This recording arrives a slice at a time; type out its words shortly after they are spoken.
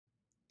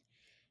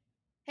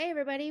Hey,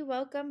 everybody,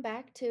 welcome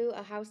back to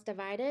A House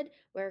Divided.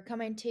 We're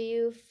coming to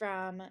you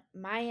from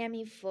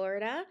Miami,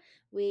 Florida.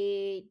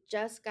 We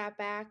just got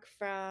back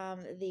from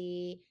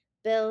the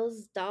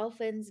Bills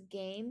Dolphins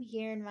game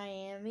here in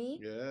Miami.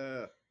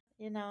 Yeah,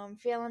 I'm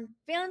feeling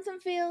some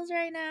feels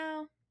right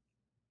now.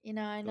 I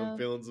I'm know.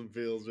 feeling some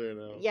feels right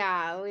now.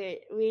 Yeah,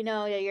 we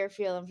know that you're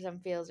feeling some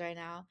feels right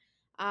now.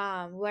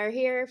 We're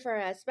here for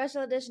a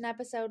special edition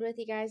episode with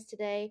you guys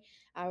today.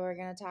 We're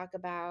gonna talk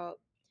about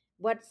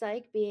what it's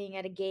like being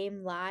at a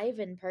game live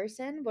in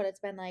person, what it's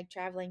been like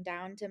traveling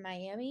down to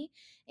Miami,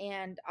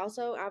 and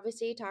also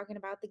obviously talking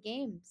about the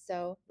game.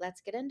 So let's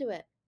get into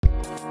it.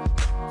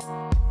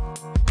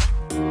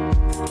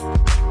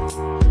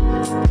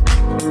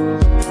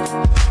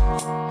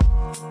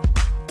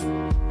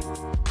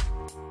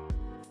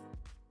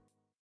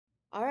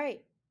 All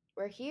right,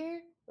 we're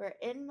here. We're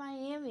in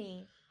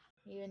Miami.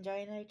 You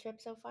enjoying your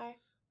trip so far?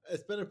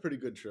 It's been a pretty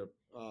good trip.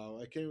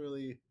 I can't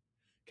really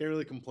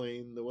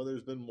complain. The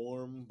weather's been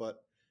warm, but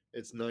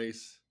it's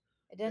nice,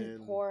 It didn't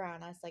and pour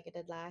on us like it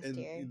did last and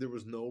year. there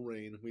was no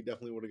rain. We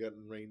definitely would have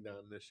gotten rained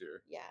on this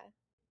year. Yeah.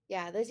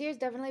 Yeah, this year's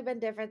definitely been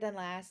different than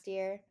last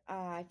year.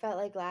 I felt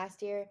like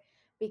last year,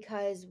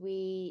 because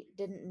we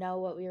didn't know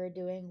what we were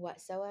doing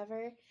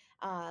whatsoever,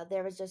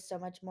 there was just so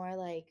much more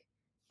like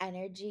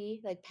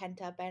energy, like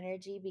pent up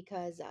energy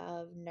because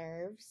of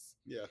nerves.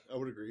 Yeah, I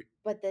would agree.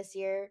 But this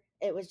year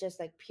it was just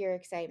like pure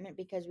excitement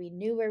because we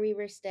knew where we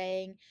were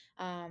staying.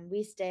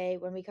 We stay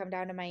when we come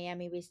down to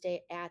Miami, we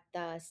stay at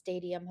the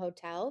Stadium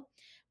Hotel,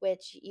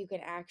 which you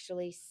can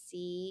actually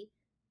see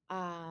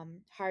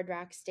Hard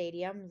Rock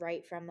Stadium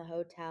right from the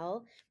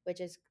hotel, which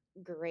is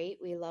great.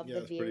 We love Yeah, the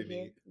it's view pretty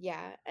here. neat.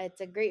 Yeah,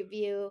 it's a great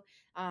view.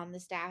 The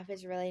staff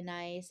is really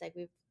nice. Like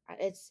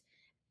it's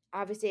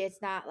obviously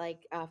it's not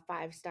like a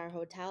 5-star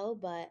hotel,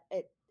 but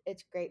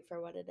it's great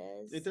for what it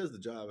It is. does the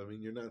job. I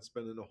mean, you're not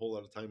spending a whole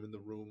lot of time in the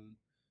room,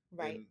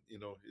 Right.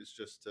 and it's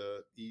just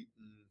to eat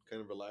and kind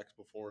of relax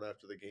before and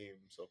after the game.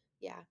 So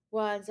Yeah.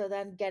 Well, and so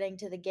then getting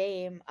to the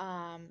game,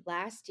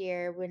 last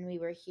year when we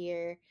were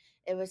here,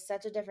 it was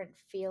such a different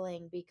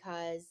feeling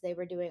because they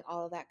were doing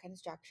all of that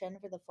construction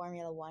for the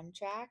Formula One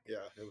track.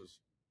 yeah, it was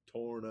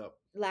torn up.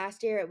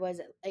 Last year it was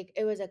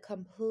a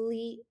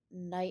complete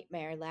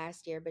nightmare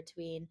last year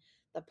between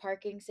the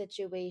parking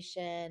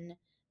situation,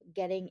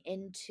 getting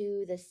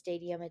into the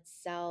stadium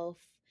itself,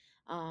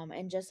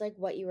 and just like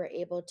what you were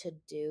able to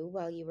do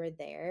while you were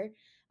there,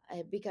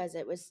 because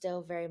it was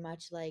still very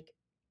much like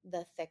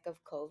the thick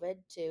of COVID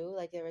too.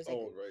 Like there was like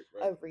Oh, right,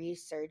 right. a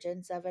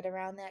resurgence of it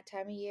around that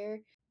time of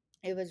year.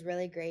 It was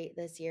really great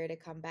this year to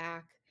come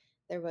back.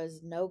 There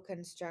was no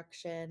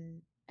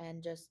construction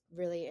and just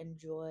really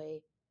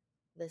enjoy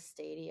the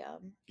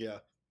stadium. Yeah,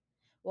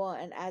 Well,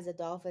 and as a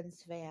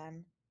Dolphins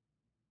fan,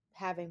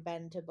 having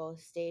been to both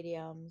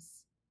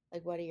stadiums,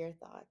 like what are your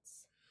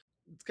thoughts?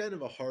 it's kind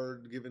of a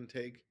hard give and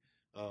take.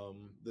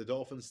 The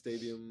Dolphin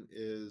Stadium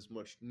is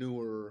much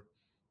newer,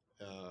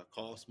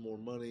 costs more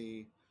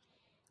money.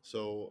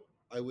 So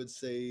I would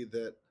say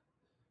that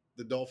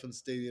the Dolphin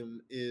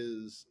Stadium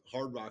is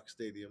Hard Rock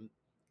Stadium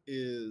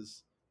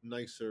is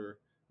nicer,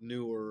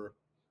 newer,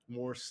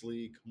 more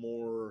sleek,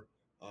 more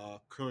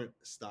current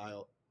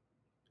style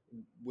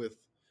with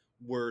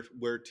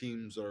where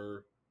teams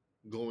are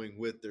going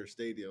with their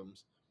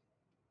stadiums.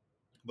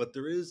 But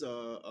there is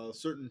a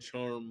certain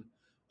charm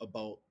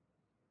about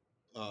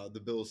the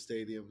Bills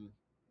Stadium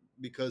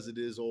because it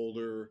is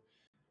older,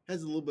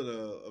 has a little bit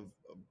of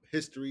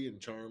history and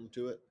charm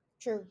to it.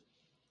 True.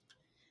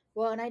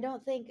 Well, and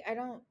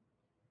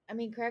I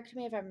mean, correct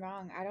me if I'm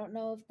wrong. I don't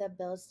know if the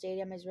Bills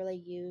Stadium is really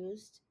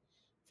used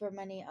for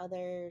many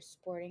other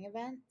sporting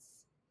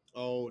events.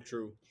 Oh,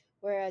 true.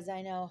 Whereas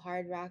I know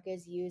Hard Rock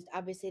is used,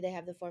 obviously, they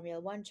have the Formula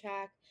One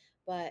track,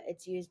 but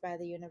it's used by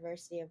the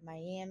University of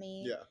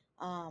Miami. Yeah.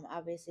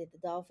 Obviously, the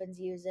Dolphins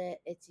use it.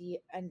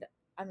 And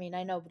I mean,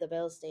 I know the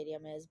Bills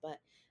Stadium is, but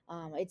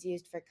it's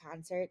used for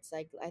concerts.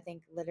 Like, I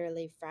think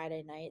literally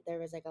Friday night, there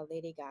was like a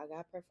Lady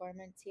Gaga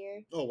performance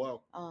here. Oh,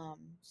 wow.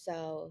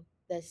 So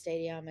the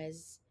stadium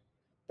is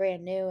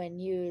brand new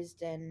and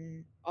used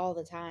and all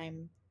the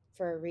time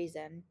for a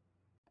reason.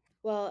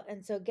 Well,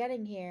 and so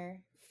getting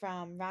here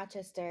from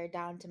Rochester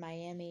down to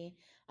Miami,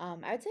 I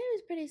would say it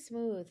was pretty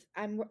smooth.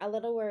 I'm a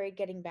little worried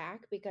getting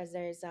back because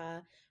there's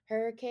a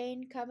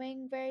hurricane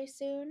coming very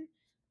soon.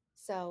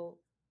 So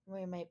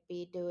we might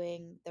be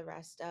doing the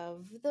rest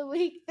of the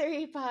week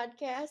 3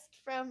 podcast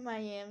from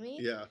Miami.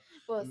 Yeah.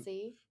 We'll Mm,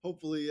 see.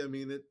 Hopefully, I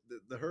mean,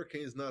 the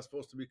hurricane's not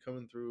supposed to be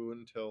coming through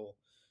until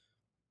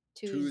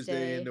Tuesday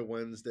Tuesday. into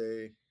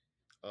Wednesday.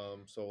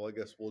 So I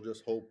guess we'll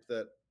just hope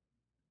that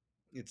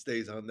it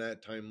stays on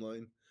that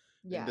timeline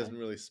and Yeah. doesn't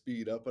really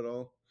speed up at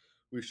all.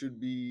 We should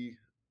be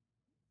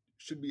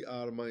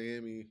out of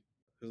Miami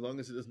as long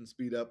as it doesn't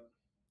speed up.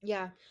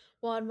 Yeah.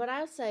 Well, and what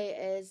I'll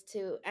say is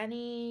to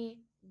any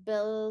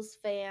Bills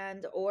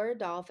fans or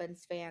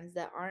Dolphins fans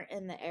that aren't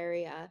in the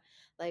area,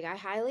 like I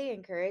highly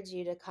encourage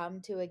you to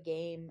come to a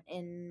game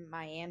in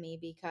Miami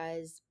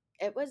because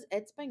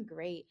it's been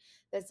great.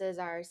 This is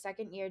our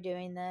second year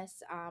doing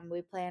this.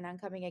 We plan on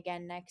coming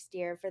again next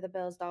year for the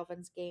Bills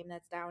Dolphins game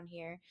that's down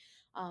here.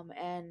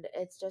 And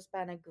it's just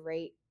been a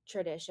great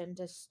tradition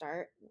to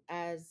start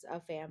as a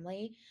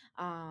family.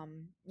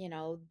 You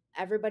know,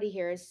 everybody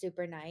here is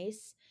super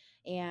nice,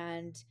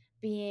 and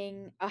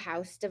being a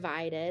house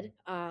divided,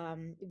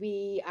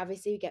 we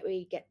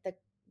get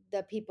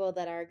the people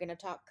that are going to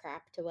talk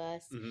crap to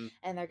us, Hmm.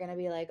 and they're going to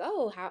be like,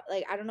 oh, how,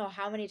 like, I don't know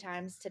how many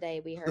times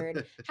today we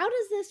heard, how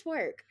does this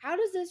work, how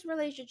does this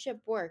relationship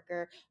work,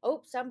 or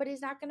oh, somebody's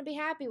not going to be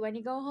happy when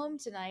you go home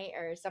tonight,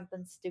 or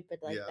something stupid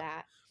like Yeah,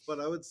 that. but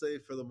I would say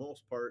for the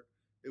most part,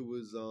 it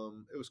was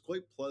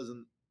quite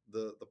pleasant,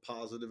 the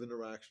positive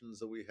interactions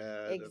that we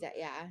had,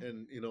 Yeah.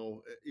 and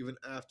even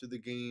after the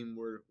game,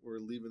 we're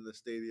leaving the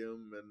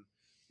stadium, and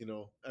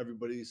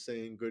everybody's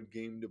saying good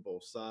game to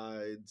both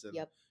sides, and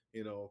Yep.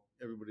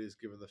 everybody's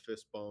giving the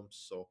fist bumps.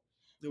 So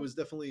it was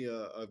definitely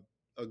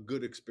a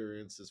good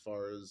experience as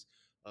far as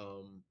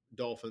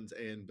Dolphins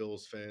and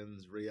Bills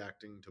fans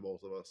reacting to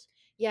both of us.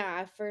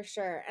 Yeah, for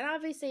sure. And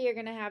obviously, you're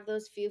going to have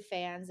those few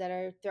fans that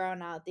are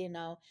throwing out,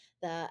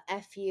 the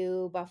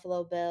FU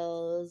Buffalo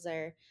Bills,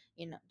 or,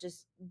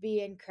 just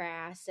being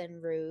crass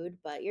and rude.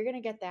 But you're going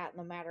to get that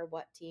no matter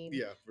what team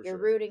Yeah, for you're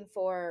sure. rooting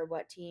for, or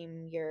what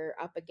team you're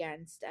up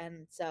against.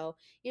 And so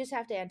you just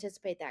have to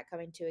anticipate that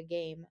coming to a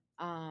game.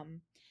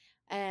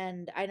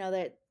 And I know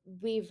that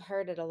we've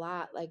heard it a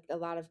lot. Like, a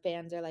lot of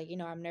fans are like,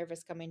 I'm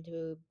nervous coming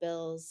to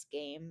Bills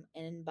game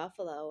in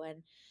Buffalo.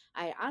 And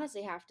I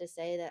honestly have to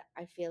say that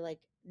I feel like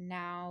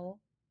now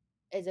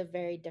is a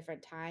very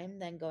different time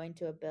than going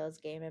to a Bills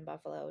game in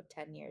Buffalo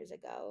 10 years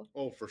ago.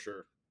 Oh, for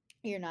sure.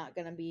 You're not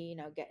going to be,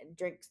 getting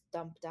drinks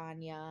dumped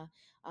on you.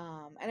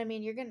 And I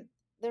mean,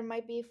 there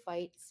might be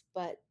fights,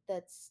 but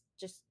that's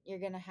just, you're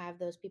going to have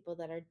those people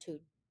that are too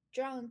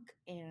drunk,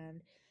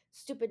 and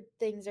stupid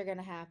things are going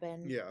to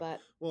happen, Yeah. but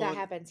Well, that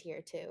happens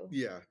here too.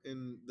 yeah,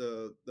 and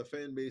the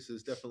fan base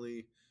is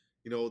definitely,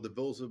 the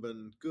Bills have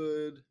been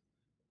good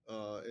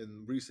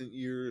in recent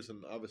years,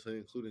 and obviously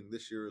including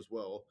this year as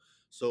well.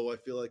 So I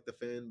feel like the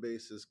fan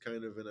base is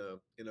kind of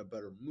in a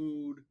better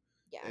mood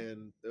Yeah.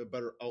 and a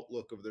better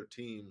outlook of their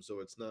team. So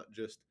it's not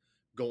just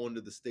going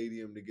to the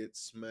stadium to get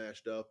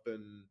smashed up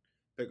and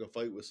pick a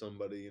fight with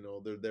somebody.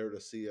 They're there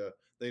to see a.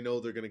 They know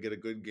they're going to get a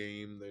good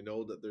game. They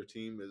know that their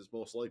team is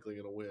most likely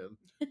going to win.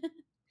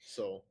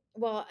 So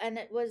Well, and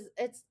it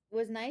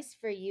was nice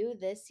for you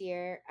this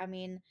year. I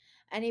mean,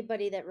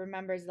 anybody that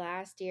remembers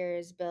last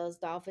year's Bills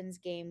Dolphins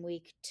game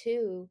week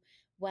 2,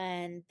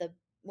 when the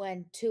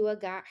when Tua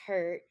got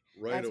hurt,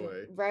 right that's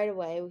away, right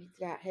away he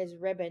got his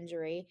rib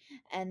injury,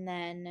 and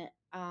then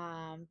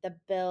the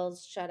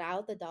Bills shut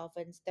out the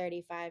Dolphins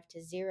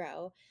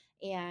 35-0,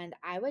 and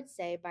I would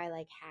say by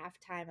like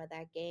halftime of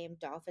that game,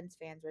 Dolphins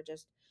fans were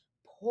just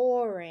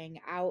pouring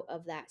out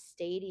of that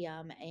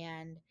stadium,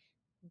 and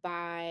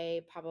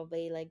by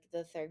probably like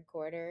the third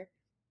quarter,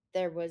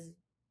 there was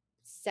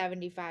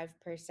 75%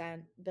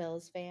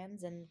 Bills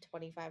fans and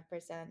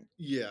 25%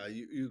 yeah,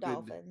 you could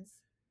Dolphins.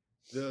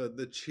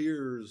 the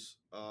cheers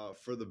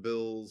for the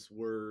Bills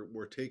were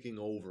taking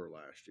over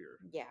last year,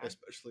 Yeah.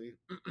 especially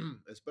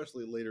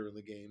especially later in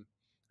the game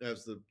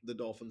as the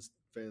Dolphins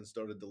fans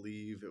started to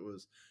leave. It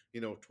was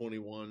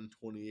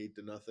 21-28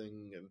 to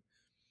nothing, and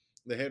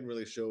they hadn't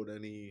really showed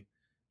any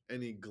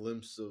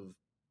glimpse of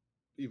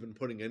even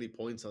putting any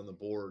points on the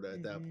board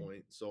at that Mm-mm.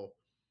 point. So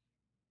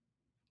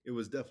it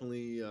was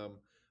definitely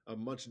a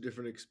much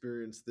different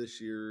experience this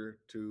year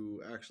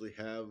to actually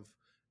have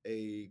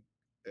a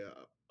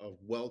a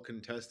well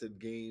contested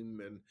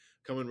game and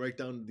coming right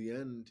down to the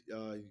end.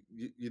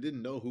 You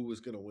didn't know who was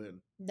going to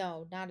win.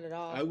 No, not at I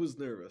all. was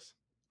nervous.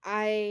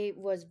 I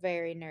was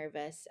very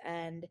nervous,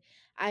 and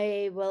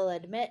I will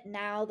admit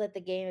now that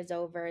the game is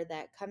over,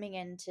 that coming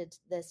into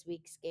this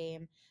week's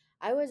game,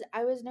 I was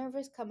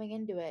nervous coming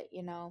into it,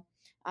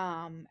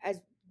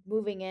 as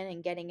moving in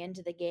and getting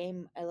into the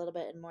game a little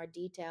bit in more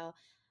detail.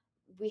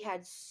 We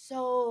had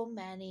so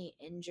many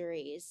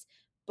injuries,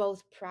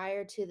 both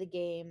prior to the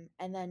game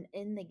and then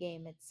in the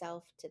game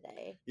itself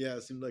today. Yeah,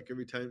 it seemed like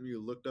every time you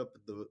looked up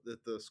at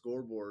the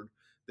scoreboard,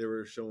 they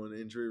were showing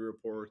injury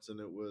reports, and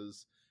it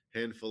was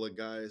handful of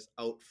guys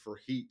out for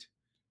heat.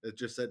 It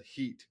just said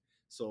heat.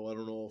 So I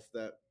don't know if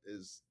that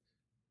is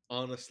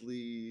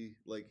honestly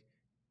like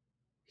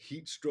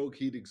heat stroke,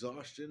 heat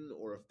exhaustion,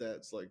 or if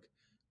that's like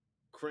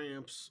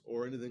cramps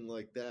or anything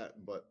like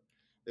that. But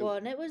it, Well,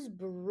 and it was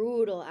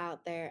brutal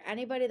out there.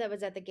 Anybody that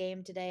was at the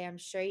game today, I'm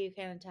sure you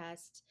can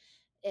attest,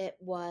 it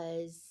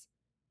was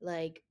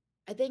like,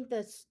 I think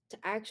the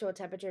actual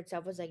temperature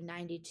itself was like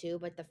 92,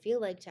 but the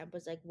feel like temp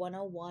was like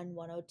 101,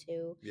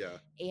 102. yeah,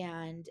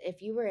 And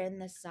if you were in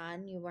the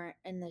sun, you weren't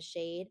in the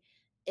shade,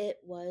 it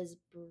was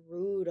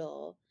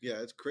brutal.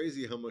 yeah, it's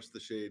crazy how much the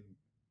shade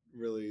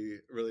really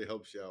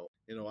helps you out.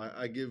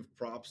 I give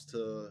props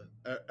to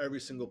every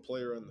single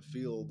player on the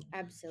field for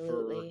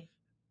Absolutely.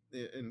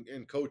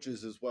 and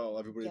coaches as well.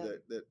 Everybody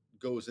Yep. that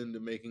goes into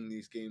making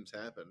these games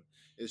happen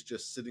is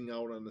just sitting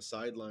out on the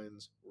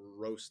sidelines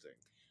roasting.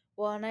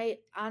 Well, and I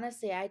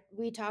honestly, I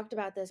we talked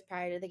about this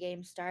prior to the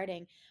game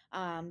starting.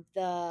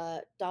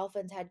 The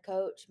Dolphins head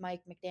coach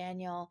Mike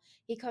McDaniel,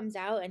 he comes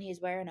out and he's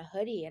wearing a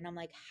hoodie, and I'm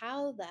like,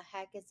 how the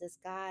heck is this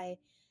guy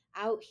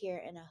out here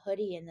in a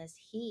hoodie in this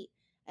heat?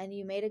 And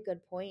you made a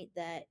good point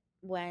that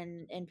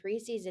when in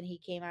preseason he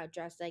came out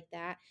dressed like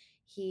that,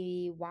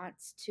 he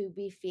wants to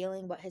be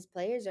feeling what his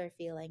players are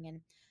feeling, and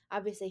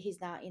obviously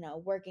he's not,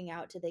 working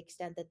out to the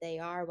extent that they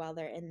are while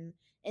they're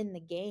in the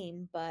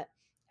game, but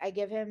I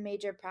give him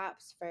major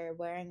props for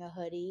wearing a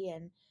hoodie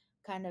and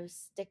kind of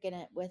sticking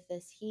it with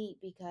this heat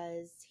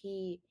because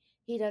he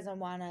doesn't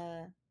want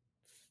to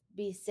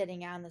be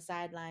sitting on the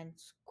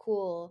sidelines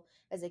cool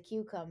as a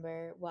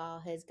cucumber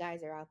while his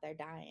guys are out there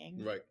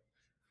dying. Right.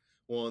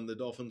 Well, and the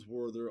Dolphins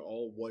wore their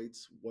all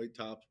whites, white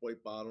tops,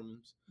 white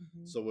bottoms.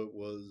 Hmm. So it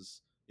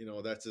was,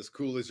 that's as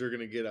cool as you're going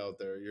to get out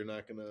there. You're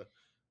not going to,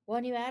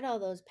 When you add all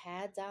those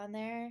pads on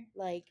there,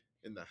 like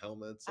in the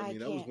helmets. I I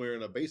mean, I was can't.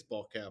 wearing a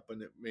baseball cap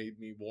and it made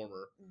me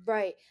warmer.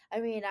 Right. I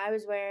mean, I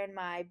was wearing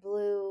my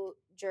blue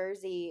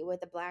jersey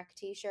with a black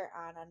t-shirt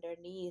on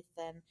underneath,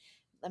 and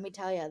let me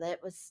tell you,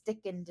 that was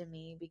sticking to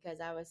me because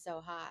I was so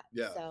hot.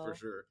 Yeah, for So,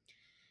 sure.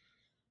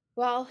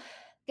 well,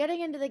 getting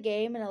into the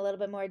game in a little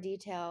bit more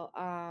detail.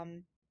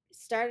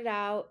 Started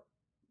out,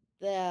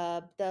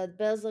 the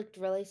Bills looked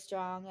really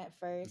strong at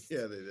first.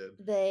 Yeah, they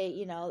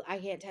did. I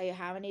can't tell you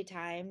how many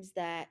times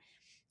that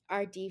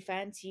our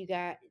defense,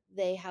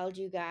 they held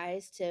you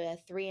guys to a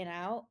 3 and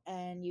out,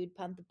 and you'd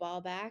punt the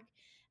ball back.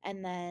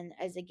 And then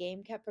as the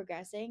game kept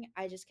progressing,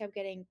 I just kept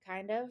getting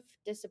kind of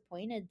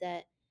disappointed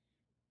that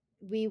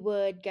we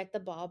would get the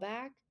ball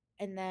back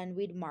and then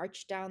we'd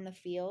march down the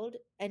field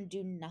and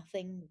do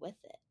nothing with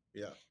it.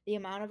 Yeah, The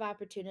amount of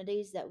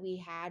opportunities that we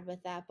had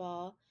with that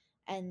ball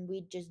and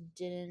we just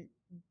didn't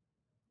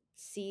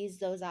seize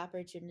those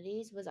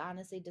opportunities was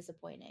honestly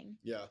disappointing,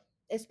 yeah,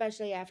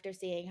 especially after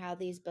seeing how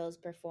these Bills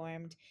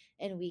performed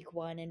in week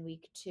 1 and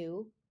week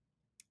 2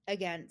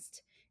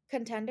 against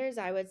contenders.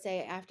 I would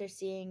say after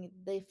seeing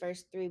the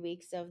first 3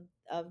 weeks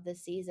of the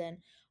season,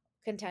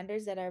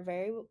 contenders that are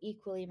very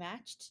equally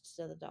matched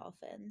to the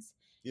Dolphins.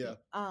 yeah.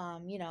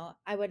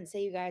 I wouldn't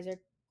say you guys are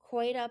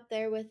quite up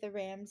there with the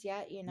Rams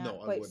yet. You're No, not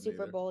I quite wouldn't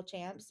Super either. Bowl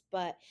champs,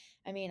 but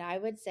I mean, I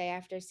would say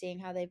after seeing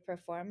how they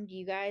performed,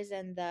 you guys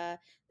and the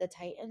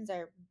Titans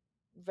are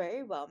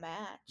very well Yeah,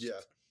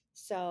 matched.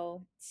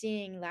 So,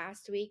 seeing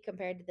last week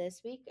compared to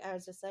this week, I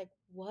was just like,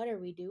 what are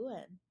we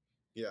doing?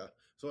 yeah.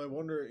 So I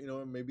wonder,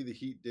 maybe the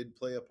Heat did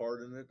play a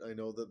part in it. I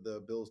know that the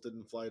Bills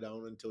didn't fly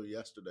down until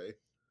yesterday,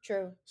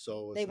 True.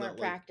 so They it's weren't not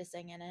like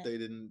practicing in it. they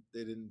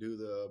didn't do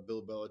the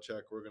Bill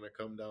Belichick. We're gonna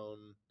come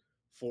down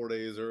 4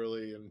 days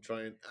early and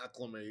try and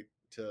acclimate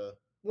to.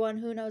 One,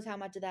 who knows how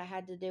much of that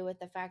had to do with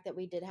the fact that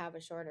we did have a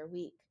shorter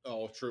week.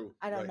 Oh, true.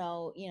 I don't Right.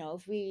 know,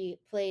 if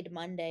we played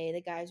Monday,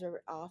 the guys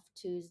were off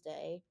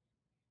Tuesday.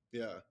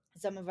 Yeah.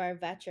 Some of our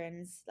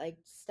veterans, like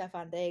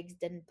Stefan Diggs,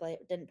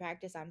 didn't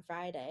practice on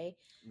Friday.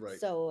 Right.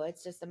 So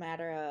it's just a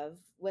matter of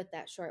with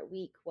that short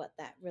week what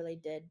that really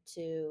did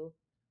to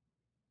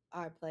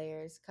our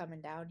players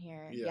coming down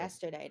here Yeah.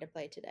 yesterday to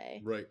play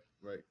today. Right.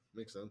 Right.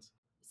 Makes sense.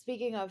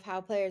 Speaking of how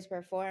players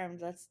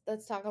performed, let's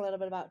talk a little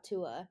bit about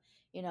Tua.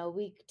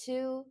 Week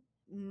 2,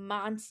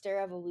 monster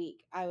of a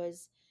week. I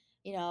was,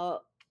 you know,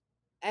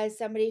 as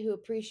somebody who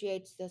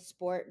appreciates the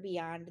sport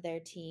beyond their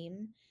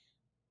team,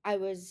 I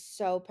was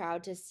so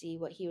proud to see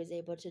what he was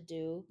able to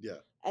do Yeah.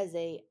 as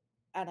a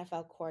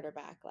NFL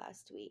quarterback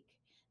last week.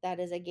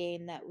 That is a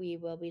game that we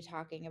will be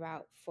talking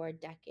about for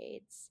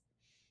decades.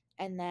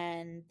 And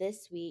then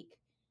this week,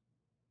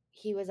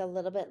 he was a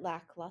little bit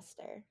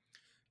lackluster.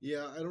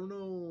 Yeah. I don't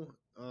know.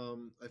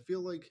 I feel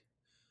like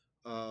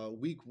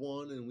week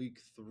 1 and week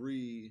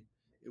 3,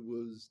 it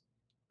was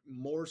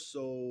more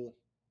so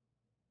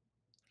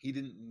he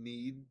didn't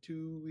need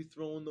to be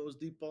throwing those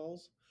deep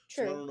balls.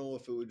 So I True. don't know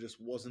if it would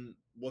just wasn't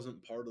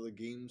part of the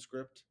game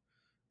script.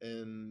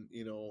 And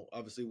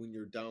obviously when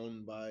you're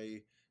down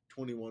by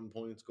 21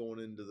 points going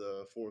into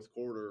the fourth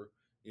quarter,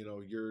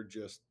 you're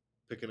just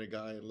picking a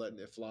guy and letting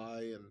it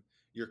fly, and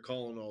you're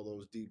calling all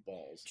those deep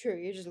balls. True.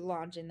 You're just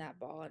launching that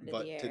ball into the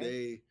But air.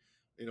 today,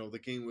 the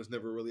game was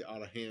never really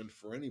out of hand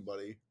for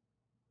anybody.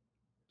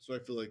 So I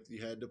feel like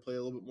you had to play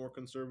a little bit more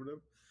conservative.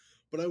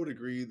 But I would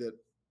agree that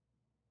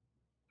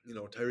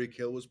Tyreek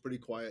Hill was pretty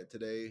quiet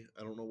today.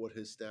 I don't know what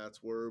his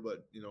stats were,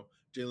 but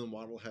Jalen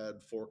Waddle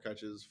had 4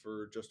 catches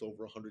for just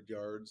over 100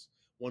 yards,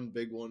 one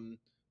big one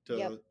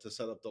Yep. to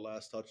set up the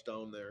last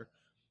touchdown there.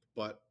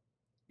 But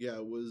yeah,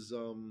 it was.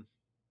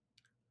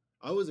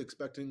 I was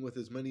expecting with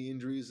as many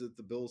injuries that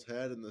the Bills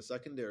had in the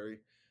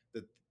secondary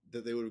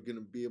that they were going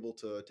to be able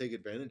to take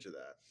advantage of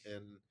that,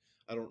 and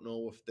I don't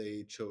know if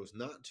they chose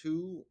not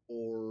to,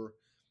 or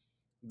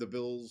the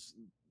Bills,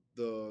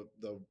 the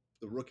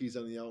rookies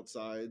on the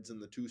outsides and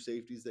the 2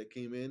 safeties that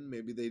came in,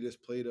 maybe they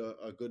just played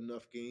a good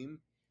enough game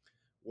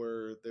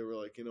where they were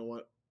like, you know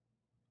what,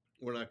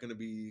 we're not going to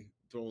be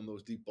throwing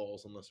those deep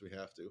balls unless we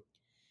have to.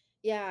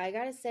 Yeah, I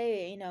gotta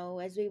say,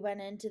 as we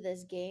went into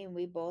this game,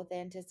 we both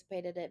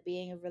anticipated it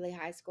being a really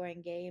high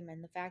scoring game.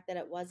 And the fact that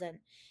it wasn't,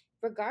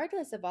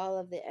 regardless of all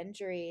of the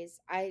injuries,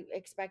 I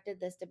expected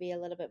this to be a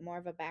little bit more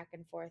of a back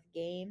and forth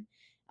game.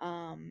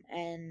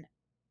 And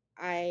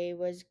I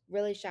was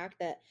really shocked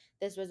that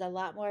this was a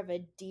lot more of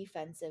a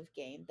defensive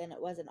game than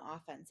it was an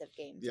offensive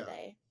game Yeah,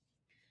 today.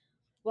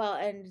 Well,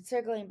 and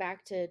circling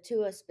back to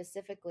Tua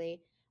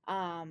specifically,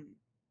 um,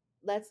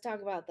 let's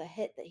talk about the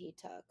hit that he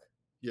took.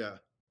 yeah.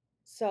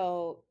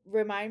 So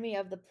remind me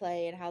of the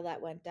play and how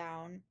that went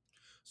down.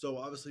 So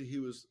obviously he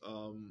was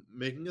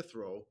making a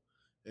throw,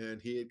 and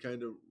he had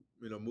kind of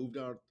moved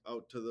out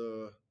to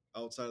the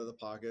outside of the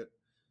pocket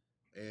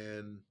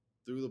and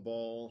threw the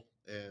ball.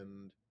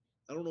 And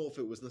I don't know if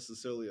it was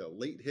necessarily a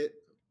late hit.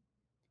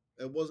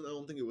 It wasn't. I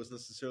don't think it was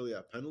necessarily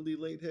a penalty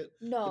late hit,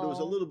 but it was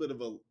a No, little bit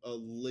of a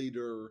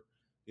later.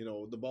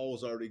 The ball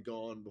was already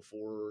gone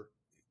before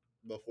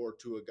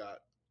Tua got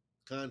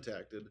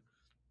contacted,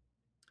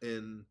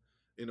 and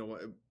you know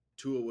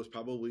Tua was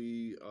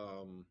probably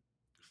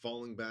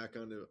falling back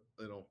on the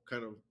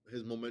kind of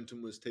his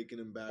momentum was taking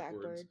him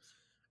backwards, backwards.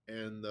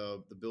 and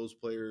the Bills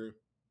player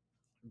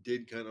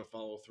did kind of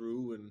follow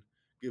through and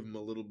give him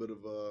a little bit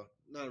of a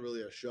not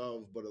really a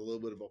shove, but a little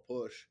bit of a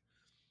push,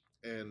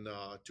 and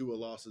Tua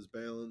lost his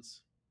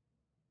balance,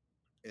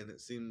 and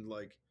it seemed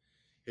like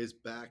his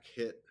back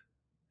hit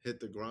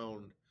the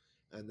ground,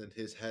 and then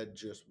his head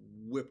just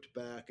whipped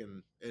back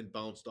and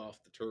bounced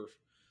off the turf.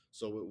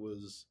 So it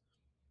was,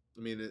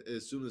 I mean,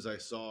 as soon as I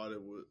saw it,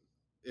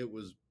 it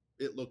was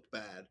it looked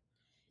bad.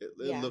 It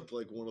Yeah. looked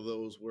like one of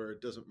those where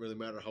it doesn't really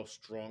matter how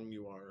strong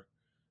you are.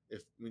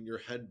 If when your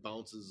head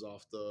bounces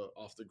off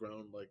the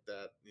ground like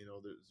that,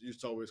 there's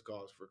just always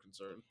cause for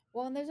concern.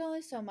 Well, and there's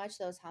only so much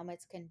those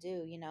helmets can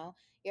do, you know.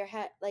 Your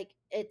head, like,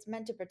 it's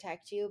meant to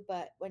protect you,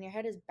 but when your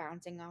head is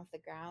bouncing off the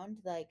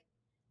ground, like,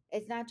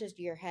 it's not just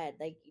your head,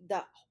 like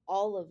the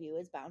all of you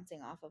is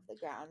bouncing off of the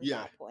ground at Yeah,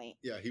 that point.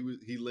 yeah,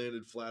 he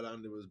landed flat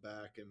onto his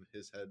back, and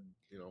his head,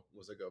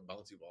 was like a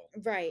bouncy ball.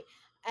 Right.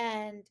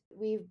 And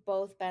we've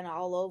both been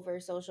all over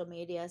social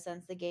media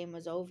since the game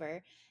was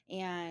over,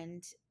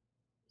 and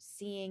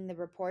seeing the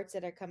reports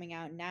that are coming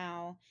out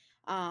now,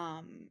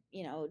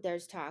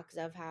 there's talks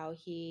of how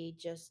he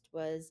just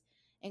was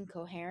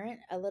incoherent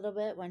a little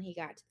bit when he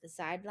got to the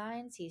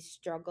sidelines. He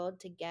struggled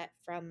to get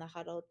from the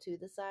huddle to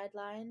the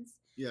sidelines.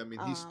 Yeah, I mean,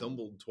 he um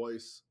stumbled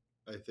twice,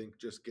 I think,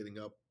 just getting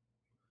up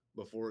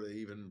before they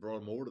even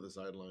brought him over to the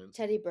sidelines.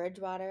 Teddy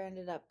Bridgewater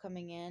ended up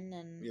coming in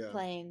and Yeah,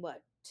 playing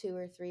what, two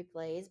or three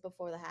plays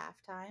before the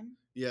halftime.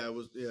 yeah, it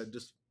was. Yeah,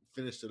 just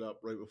finished it up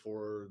right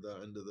before the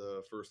end of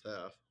the first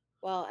half.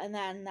 Well, and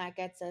then that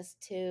gets us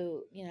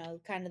to,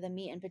 kind of the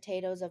meat and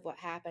potatoes of what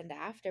happened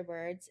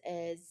afterwards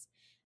is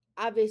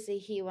obviously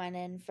he went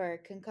in for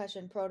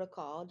concussion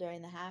protocol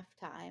during the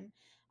halftime.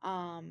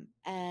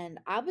 And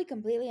I'll be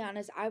completely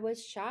honest, I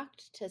was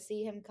shocked to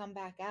see him come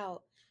back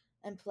out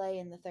and play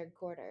in the third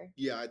quarter.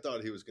 Yeah, I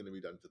thought he was going to be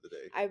done for the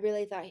day. I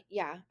really thought,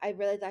 yeah, I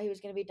really thought he was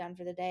going to be done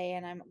for the day.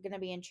 And I'm going to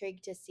be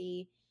intrigued to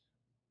see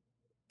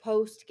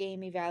post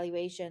game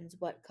evaluations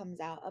what comes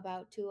out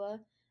about Tua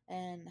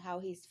and how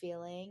he's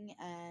feeling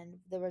and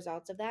the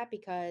results of that,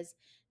 because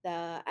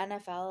the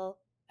NFL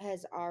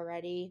has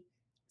already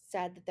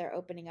said that they're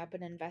opening up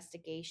an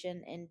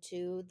investigation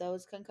into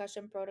those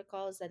concussion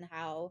protocols and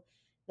how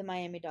the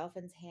Miami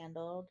Dolphins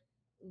handled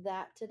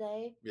that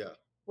today, Yeah,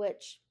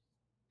 which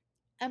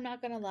I'm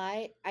not going to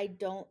lie, I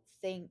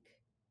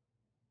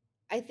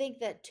think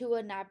that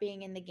Tua not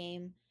being in the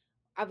game,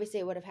 obviously,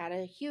 it would have had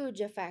a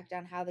huge effect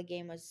on how the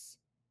game was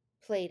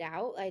played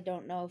out. I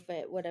don't know if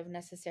it would have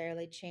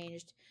necessarily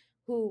changed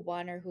who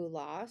won or who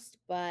lost,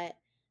 but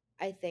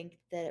I think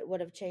that it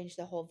would have changed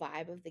the whole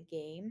vibe of the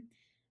game.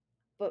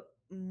 But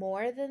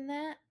more than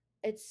that,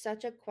 it's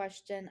such a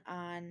question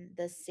on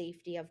the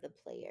safety of the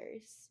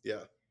players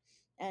yeah,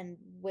 and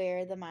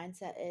where the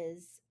mindset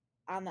is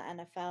on the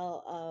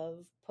NFL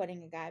of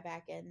putting a guy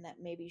back in that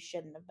maybe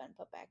shouldn't have been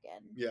put back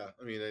in. yeah.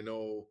 I mean, I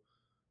know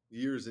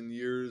years and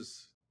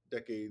years,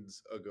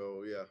 decades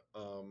ago, yeah,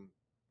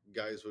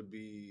 guys would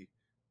be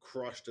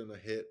crushed in a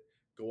hit,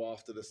 go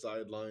off to the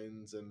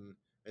sidelines, and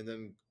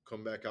then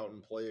come back out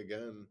and play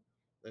again.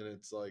 And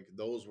it's like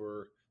those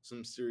were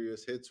some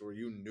serious hits where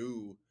you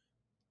knew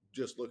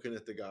just looking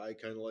at the guy,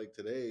 kind of like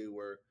today,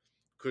 where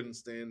couldn't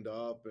stand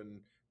up and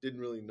didn't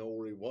really know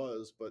where he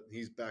was, but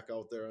he's back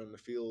out there on the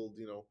field,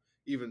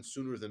 even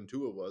sooner than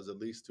Tua was. At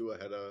least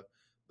Tua had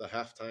the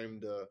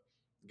halftime to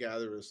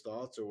gather his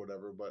thoughts or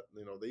whatever. But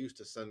they used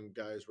to send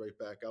guys right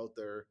back out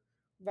there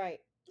Right.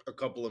 a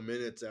couple of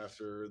minutes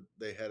after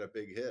they had a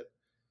big hit.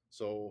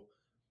 So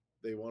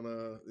they want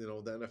to,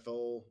 the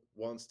NFL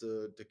wants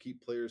to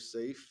keep players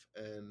safe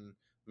and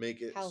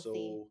make it Healthy.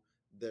 so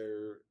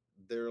their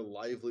their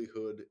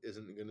livelihood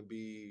isn't going to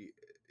be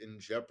in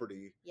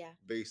jeopardy Yeah.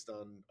 based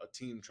on a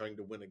team trying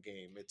to win a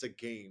game. It's a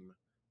game.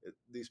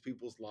 These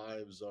people's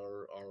lives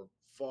are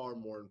far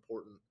more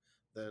important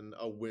than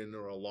a win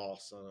or a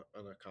loss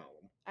on a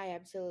column. I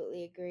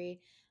absolutely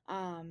agree.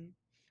 Um,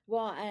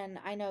 well, and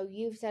I know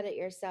you've said it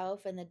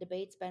yourself, and the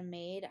debate's been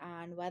made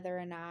on whether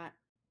or not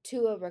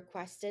Tua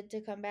requested to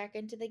come back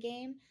into the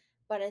game.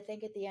 But I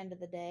think at the end of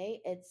the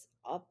day, it's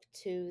up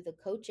to the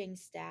coaching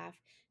staff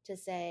to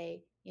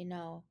say,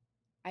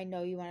 I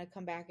know you want to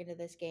come back into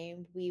this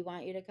game. We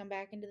want you to come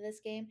back into this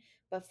game,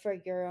 but for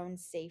your own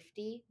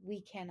safety,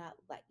 we cannot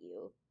let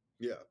you.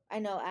 Yeah. I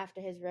know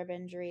after his rib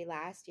injury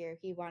last year,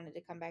 he wanted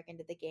to come back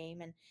into the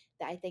game, and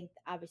I think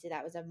obviously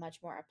that was a much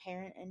more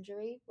apparent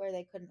injury where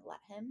they couldn't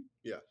let him.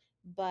 Yeah.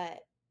 But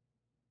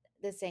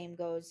the same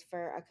goes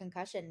for a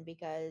concussion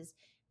because,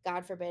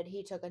 God forbid,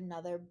 he took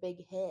another big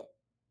hit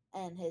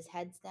and his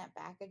head snapped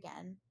back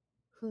again.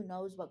 Who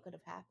knows what could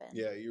have happened?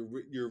 Yeah,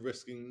 you're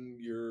risking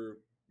your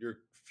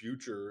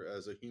future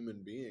as a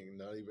human being,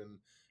 not even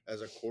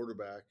as a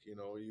quarterback.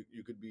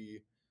 You could be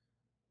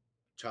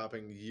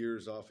chopping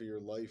years off of your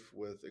life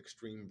with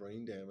extreme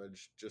brain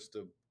damage just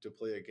to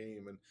play a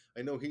game. And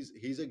I know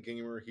he's a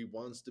gamer. He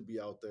wants to be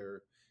out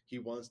there. He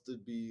wants to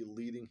be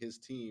leading his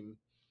team,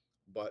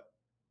 but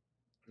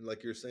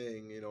like you're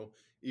saying,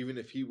 even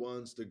if he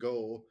wants to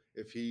go,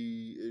 if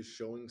he is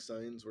showing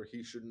signs where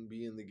he shouldn't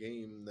be in the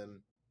game, then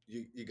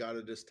you got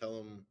to just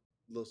tell him,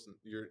 listen,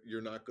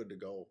 you're not good to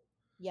go,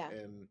 Yeah,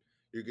 and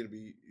you're going to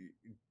be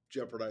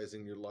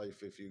jeopardizing your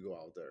life if you go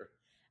out there.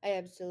 I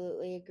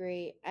absolutely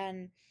agree.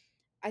 And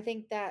I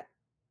think that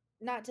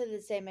not to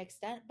the same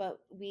extent, but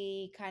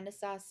we kind of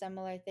saw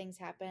similar things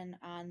happen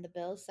on the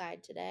Bills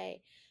side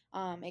today.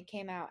 It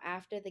came out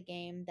after the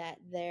game that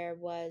there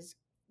was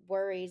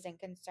worries and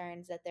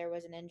concerns that there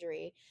was an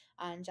injury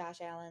on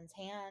Josh Allen's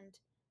hand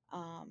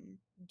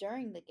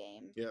during the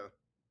game, Yeah,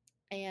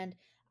 and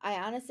I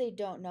honestly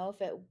don't know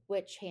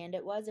which hand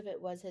it was, if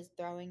it was his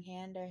throwing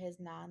hand or his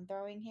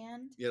non-throwing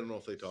hand. yeah. I don't know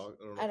if they talk.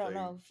 I don't know I if don't they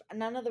know if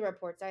none of the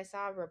reports I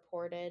saw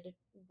reported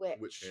which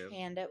which hand.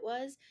 hand it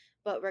was,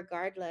 but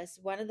regardless,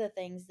 one of the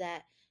things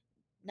that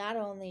not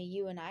only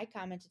you and I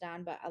commented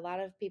on, but a lot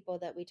of people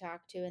that we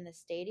talked to in the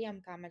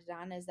stadium commented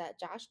on is that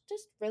Josh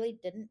just really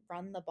didn't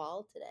run the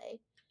ball today.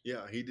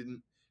 Yeah, he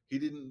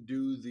didn't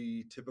do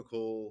the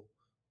typical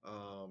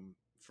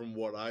from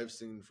what I've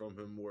seen from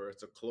him where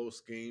it's a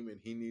close game and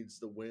he needs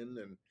the win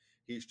and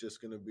he's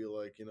just going to be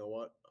like, you know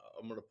what?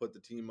 I'm going to put the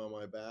team on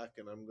my back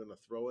and I'm going to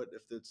throw it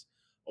if it's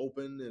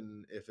open,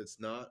 and if it's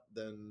not,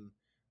 then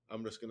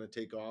I'm just going to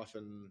take off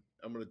and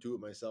I'm going to do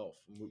it myself.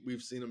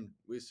 We've seen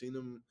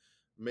him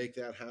make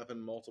that happen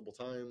multiple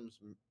times,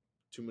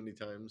 too many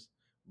times,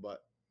 but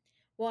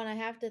Well, and I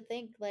have to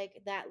think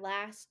like that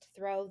last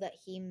throw that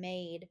he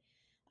made,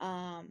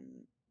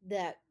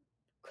 that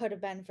could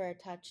have been for a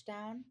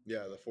touchdown.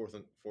 yeah, the fourth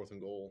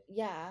and goal,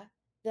 Yeah,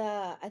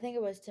 I think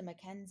it was to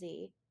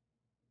McKenzie. it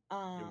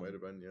might Um,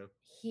 have been, yeah.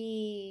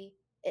 he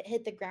it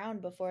hit the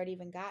ground before it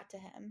even got to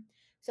him.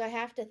 So I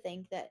have to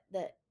think that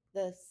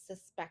the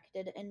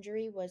suspected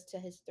injury was to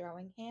his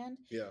throwing hand,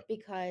 Yeah.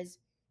 because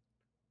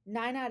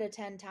 9 out of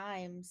 10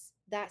 times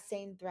that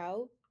same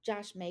throw,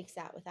 Josh makes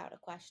that without a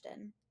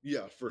question.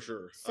 Yeah, for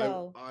sure. I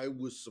So I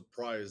was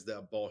surprised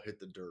that ball hit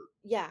the dirt.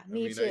 yeah, I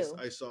me mean, too.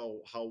 I saw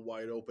how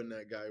wide open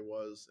that guy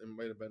was. It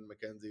might have been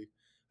McKenzie.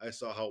 I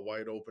saw how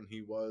wide open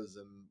he was,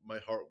 and my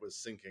heart was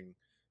sinking.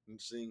 And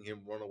seeing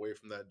him run away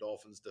from that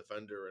Dolphins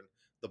defender, and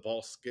the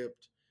ball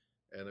skipped.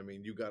 And I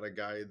mean, you got a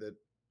guy that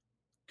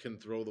can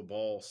throw the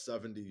ball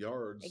 70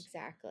 yards,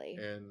 Exactly.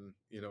 and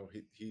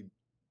he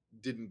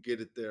didn't get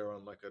it there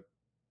on like a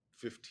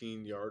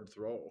 15-yard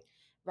throw.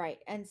 Right.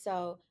 And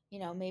so,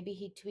 maybe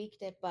he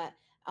tweaked it, but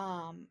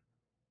um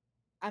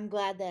I'm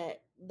glad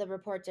that the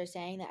reports are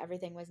saying that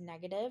everything was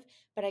negative,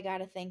 but I got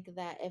to think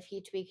that if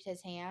he tweaked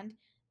his hand,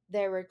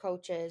 there were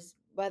coaches,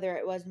 whether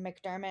it was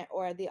McDermott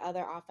or the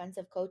other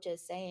offensive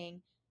coaches,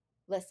 saying,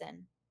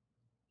 "Listen,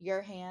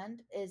 your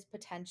hand is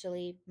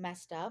potentially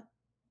messed up.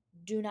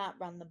 Do not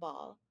run the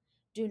ball.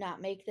 Do not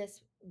make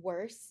this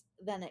worse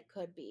than it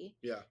could be."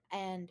 Yeah,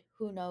 And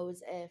who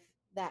knows if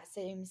that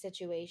same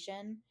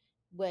situation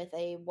with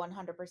a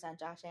 100%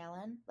 Josh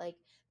Allen, like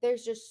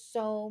there's just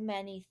so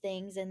many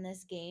things in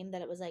this game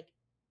that it was like,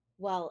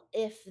 well,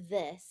 if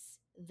this,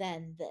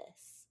 then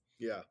this.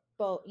 yeah,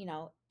 But,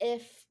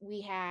 if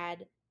we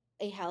had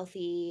a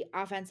healthy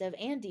offensive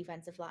and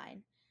defensive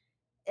line,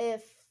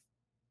 if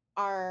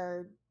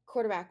our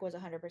quarterback was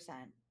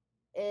 100%,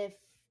 if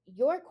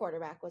your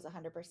quarterback was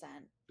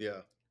 100%,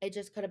 yeah. it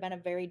just could have been a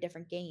very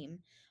different game.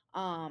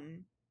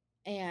 Um,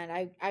 and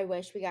I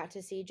wish we got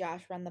to see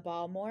Josh run the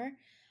ball more.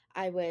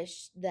 I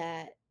wish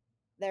that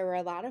there were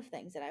a lot of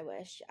things that I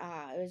wish.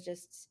 It was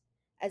just,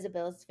 as a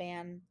Bills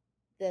fan,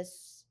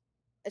 this,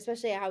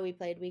 especially how we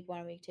played week 1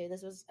 and week 2,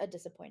 this was a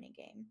disappointing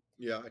game.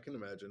 Yeah, I can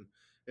imagine.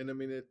 And I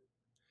mean,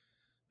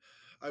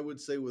 I would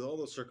say with all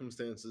the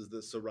circumstances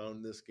that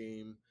surround this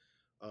game,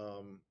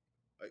 um,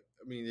 I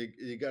mean,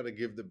 you got to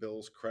give the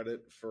Bills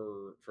credit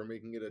for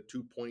making it a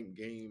 2-point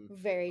game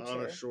Very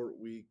on a true. short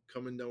week,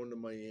 coming down to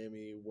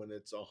Miami when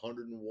it's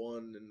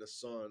 101 in the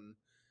sun,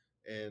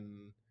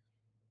 and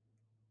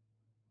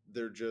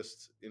they're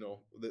just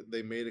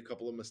they made a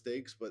couple of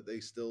mistakes, but they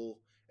still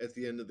at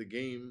the end of the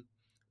game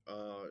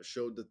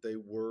showed that they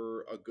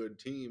were a good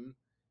team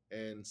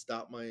and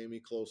stopped Miami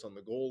close on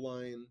the goal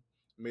line,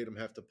 made them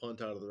have to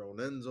punt out of their own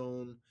end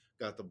zone,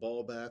 got the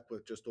ball back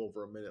with just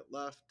over a minute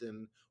left,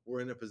 and were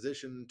in a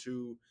position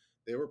to.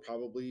 They were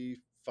probably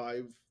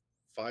five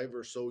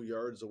or so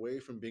yards away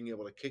from being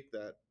able to kick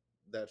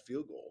that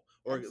field goal,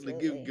 or give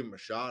Absolutely. them a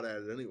shot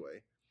at it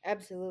anyway.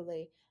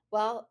 Absolutely.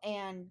 Well,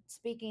 and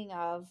speaking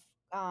of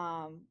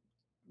um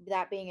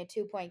that being a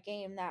 2-point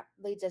game, that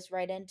leads us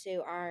right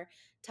into our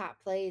top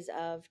plays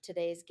of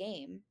today's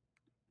game.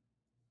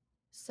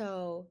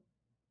 So,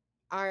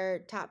 our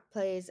top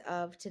plays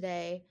of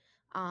today,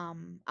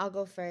 I'll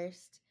go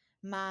first.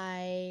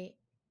 My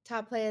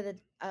top play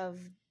of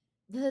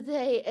the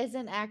day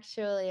isn't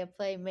actually a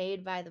play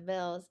made by the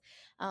Bills,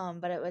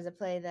 but it was a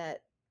play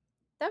that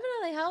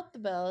definitely helped the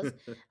Bills.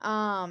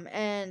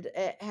 And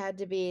it had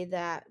to be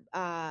that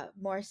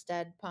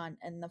Morstead punt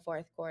in the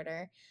fourth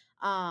quarter.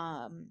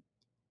 Um,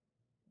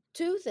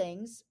 two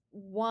things.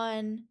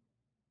 One,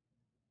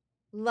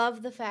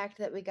 love the fact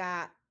that we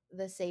got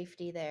the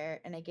safety there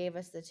and it gave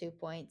us the 2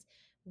 points.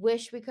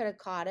 Wish we could have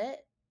caught it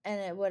and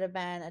it would have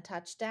been a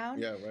touchdown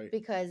Yeah, right.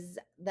 because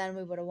then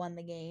we would have won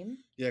the game.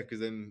 Yeah, because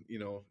then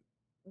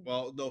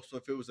well, no. So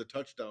if it was a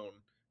touchdown,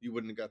 you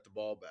wouldn't have got the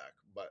ball back,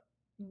 but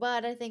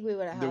But I think we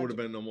would have there would held.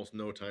 have been almost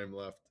no time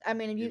left. I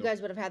mean, You you know,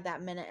 guys would have had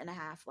that minute and a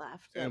half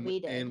left that and we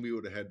did. we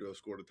would have had to have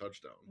scored a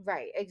touchdown.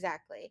 Right,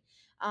 exactly.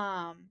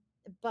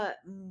 But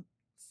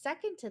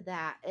second to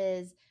that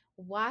is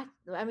what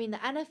I mean. The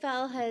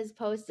NFL has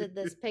posted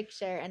this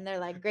picture, and they're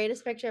like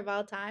greatest picture of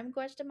all time?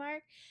 Question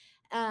mark.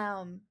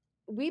 Um,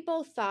 we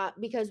both thought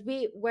because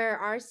where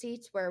our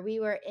seats were, we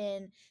were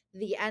in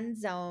the end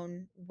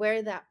zone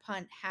where that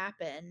punt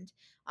happened.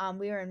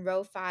 We were in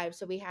row 5,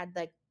 so we had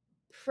like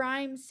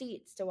prime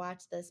seats to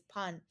watch this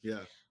punt.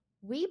 Yeah,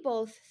 We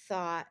both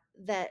thought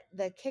that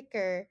the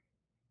kicker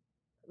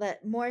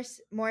that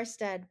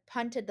Morstead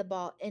punted the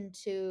ball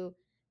into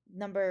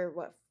number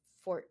what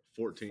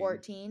 14.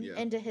 14 Yeah.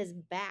 into his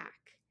back.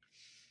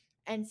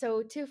 And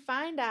so to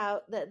find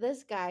out that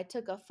this guy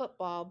took a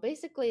football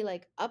basically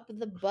like up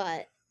the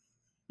butt,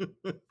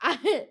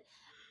 I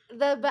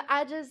but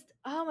I just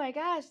oh my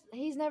gosh,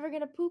 he's never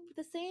gonna poop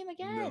the same No,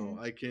 again.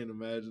 I can't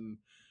imagine.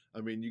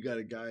 I mean, you got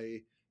a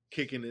guy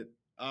kicking it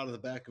out of the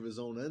back of his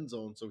own end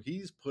zone, so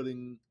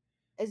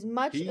As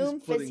much he's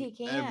oomph as putting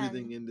he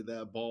everything can. into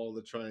that ball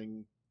to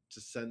trying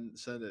to send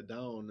it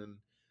down, and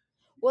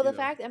Well, you the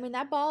know, fact I mean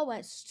that ball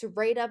went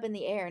straight up in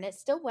the air and it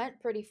still went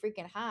pretty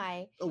freaking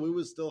high. oh, it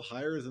was still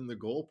higher than the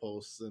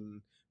goalposts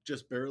and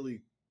just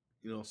barely,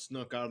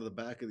 snuck out of the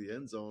back of the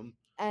end zone.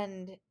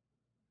 And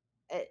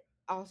it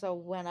also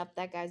went up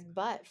that guy's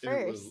butt And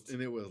first.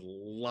 it was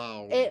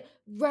loud. It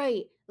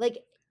right. Like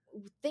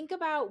think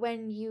about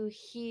when you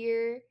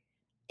hear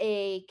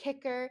a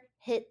kicker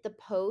hit the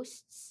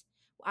posts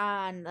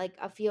on like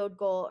a field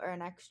goal or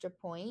an extra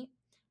point.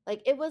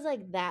 Like it was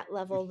like that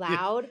level Yeah,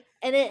 loud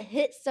and it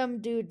hit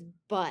some dude's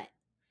butt.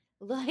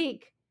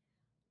 Like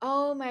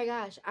oh my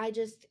gosh, I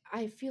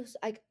feel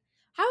like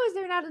how is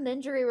there not an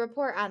injury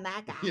report on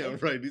that yeah, guy?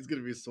 right. He's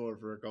gonna be sore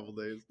for a couple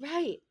days.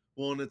 Right.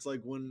 Well, and it's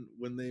like when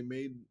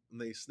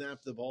they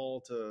snapped the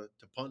ball to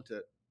punt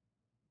it,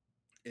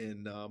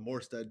 and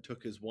Morstead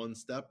took his one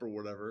step or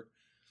whatever,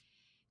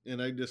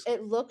 and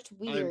It looked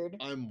weird.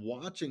 I'm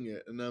watching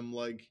it, and I'm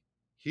like,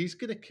 he's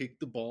gonna kick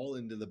the ball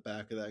into the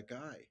back of that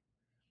guy,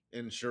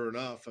 and sure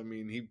enough, I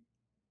mean, he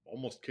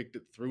almost kicked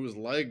it through his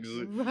legs.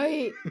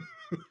 Right.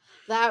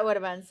 That would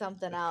have been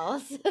something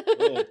else.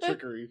 Oh,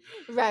 trickery.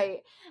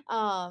 Right.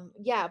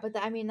 Yeah, but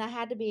I mean that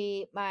had to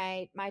be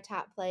my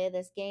top play of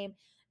this game,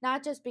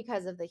 not just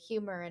because of the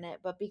humor in it,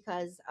 but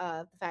because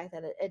of the fact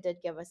that it did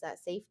give us that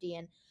safety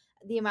and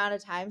the amount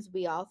of times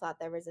we all thought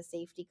there was a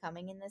safety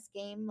coming in this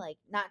game, like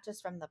not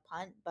just from the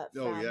punt, but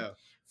Oh yeah,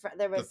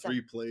 there the was some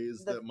three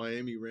plays the that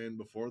Miami ran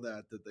before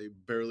that they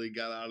barely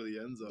got out of the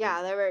end zone.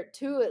 yeah, there were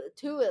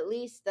two at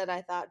least that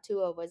I thought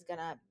Tua was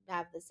gonna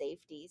have the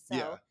safety. So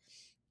Yeah. it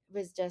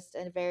was just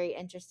a very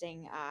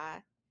interesting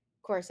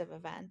course of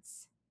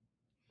events.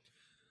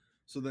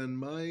 So then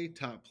my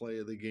top play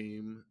of the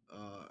game,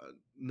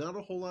 not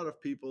a whole lot of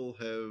people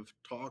have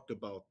talked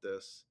about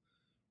this,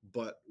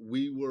 but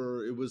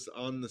it was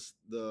on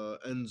the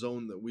end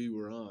zone that we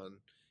were on,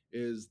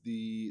 is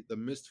the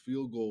missed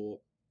field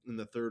goal in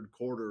the third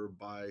quarter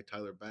by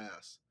Tyler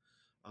Bass.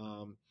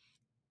 Um,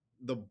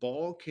 the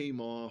ball came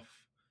off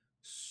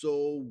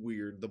so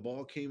weird. The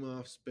ball came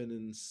off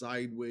spinning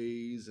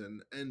sideways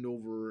and end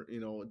over,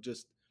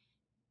 just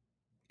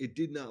it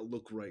did not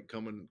look right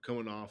coming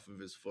off of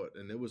his foot,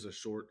 and it was a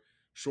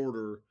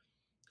shorter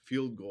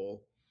field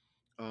goal.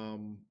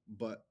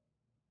 But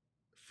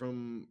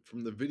from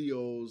the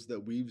videos that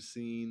we've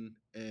seen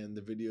and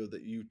the video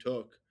that you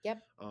took,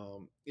 Yep.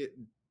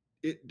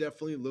 It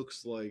definitely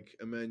looks like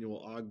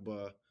Emmanuel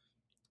Agba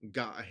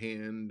got a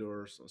hand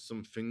or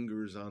some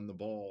fingers on the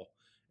ball,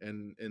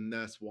 and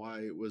that's why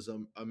it was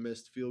a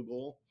missed field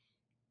goal.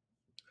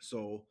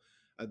 So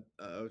I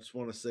just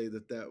want to say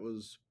that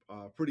was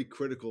pretty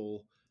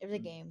critical. It was a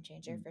game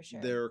changer for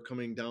sure. They're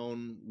coming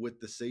down with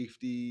the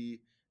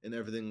safety and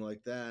everything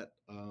like that.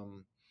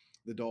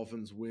 The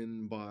Dolphins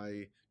win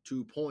by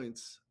 2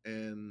 points,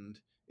 and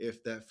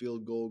if that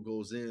field goal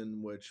goes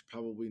in, which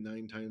probably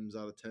 9 times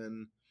out of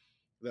 10,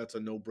 that's a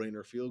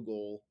no-brainer field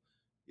goal,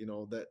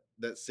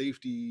 that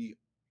safety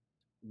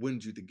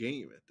wins you the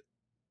game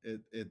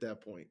at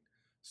that point.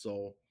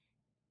 So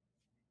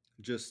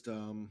just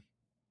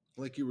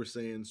like you were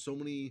saying, so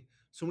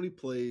many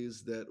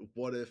plays that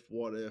what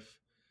if,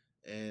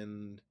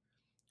 and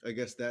I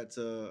guess that's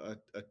a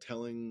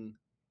telling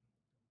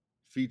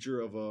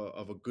feature of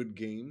a good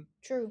game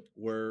True.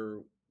 where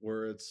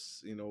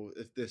it's,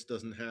 if this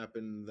doesn't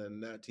happen then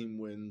that team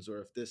wins, or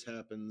if this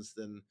happens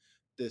then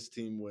this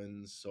team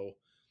wins. So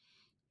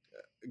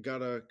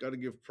gotta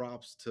give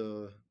props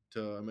to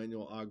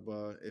Emmanuel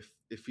Agba,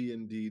 if he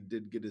indeed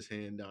did get his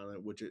hand on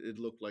it, which it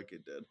looked like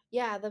it did.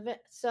 Yeah,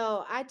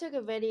 so I took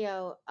a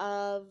video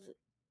of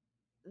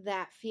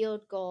that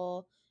field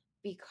goal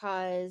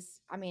because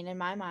I mean in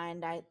my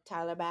mind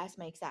Tyler Bass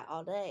makes that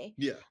all day.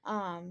 Yeah,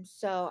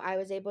 So I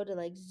was able to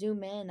like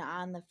zoom in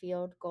on the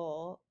field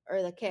goal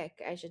or the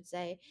kick, I should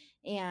say,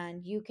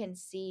 and you can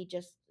see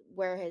just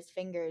where his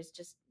fingers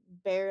just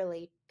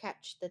barely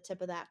catch the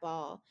tip of that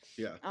ball.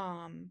 yeah,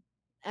 Um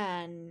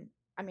and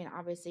I mean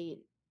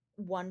obviously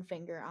one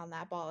finger on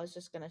that ball is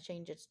just going to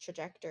change its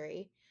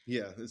trajectory.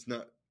 yeah. It's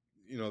not,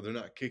 they're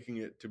not kicking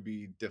it to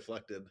be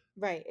deflected.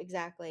 Right,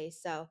 exactly.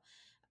 So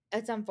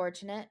it's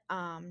unfortunate,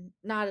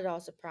 not at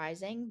all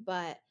surprising,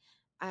 but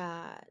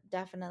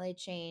definitely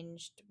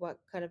changed what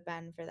could have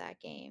been for that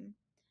game.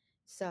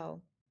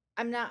 So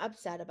I'm not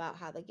upset about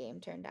how the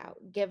game turned out,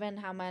 given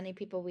how many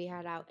people we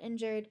had out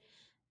injured,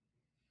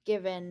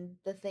 given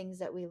the things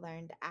that we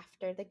learned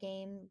after the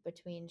game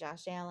between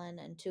Josh Allen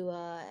and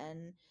Tua,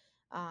 and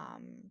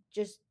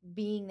just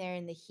being there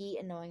in the heat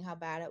and knowing how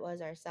bad it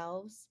was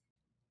ourselves.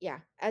 Yeah,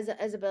 as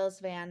a Bills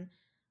fan,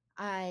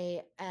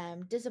 I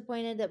am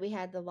disappointed that we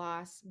had the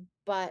loss,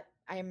 but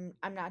I'm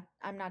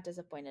not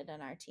disappointed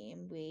in our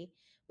team. We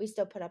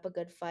still put up a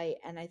good fight,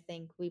 and I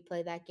think we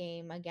play that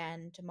game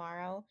again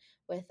tomorrow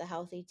with a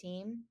healthy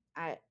team.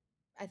 I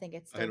think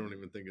it's I still don't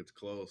even think it's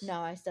close. no,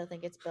 I still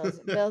think it's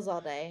Bills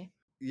all day.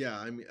 Yeah,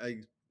 I mean,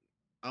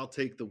 I'll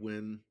take the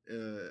win.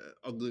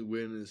 Ugly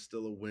win is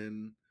still a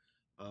win.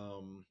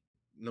 Um,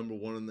 Number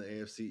one in the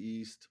AFC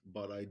East,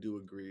 but I do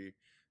agree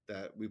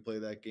that we play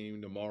that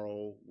game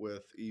tomorrow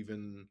with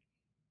even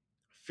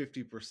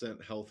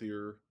 50%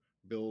 healthier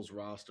Bills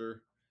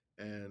roster,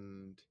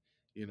 and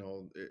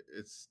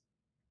it's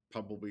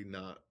probably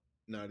not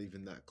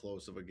even that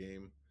close of a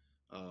game.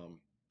 Um,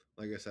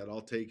 like I said,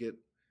 I'll take it,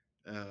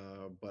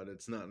 but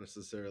it's not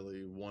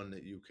necessarily one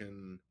that you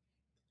can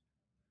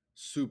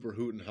super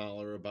hoot and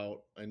holler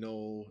about. I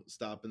know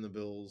stopping the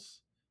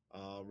Bills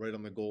right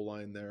on the goal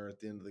line there at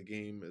the end of the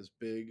game is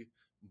big,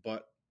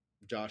 but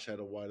Josh had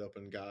a wide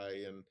open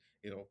guy, and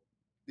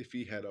if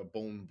he had a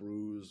bone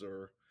bruise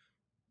or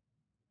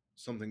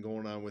something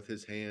going on with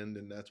his hand,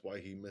 and that's why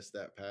he missed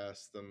that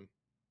pass, then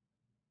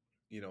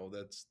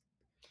that's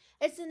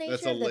It's the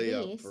that's nature a of the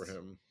layup for beast.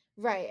 him.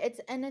 Right.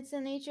 It's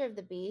the nature of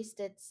the beast.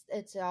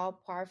 It's all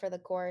par for the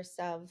course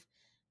of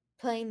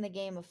playing the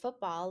game of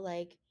football.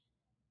 Like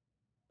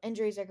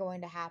injuries are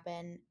going to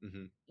happen.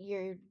 Hmm.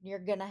 You're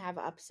going to have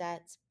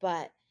upsets,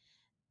 but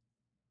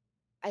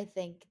I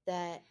think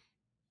that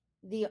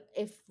the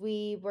if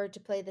we were to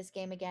play this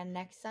game again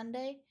next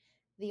Sunday,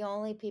 the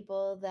only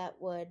people that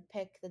would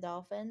pick the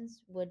Dolphins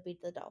would be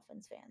the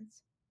Dolphins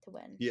fans to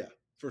win. Yeah,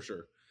 for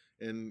sure.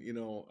 And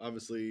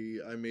obviously,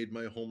 I made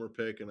my homer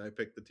pick, and I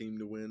picked the team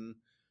to win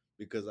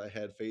because I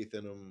had faith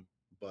in them,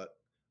 but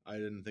I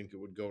didn't think it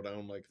would go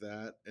down like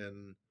that.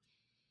 And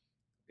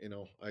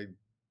I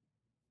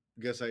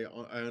guess I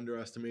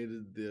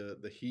underestimated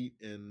the heat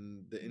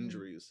and the Hmm.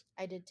 injuries.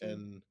 I did too.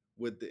 And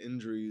with the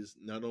injuries,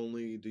 not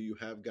only do you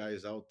have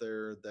guys out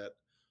there that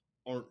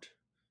aren't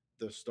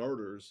the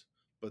starters,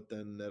 but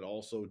then that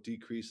also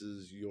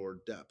decreases your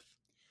depth.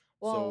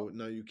 So Well,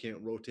 now you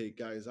can't rotate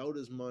guys out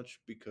as much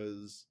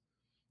because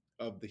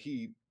of the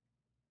heat.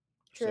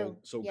 true.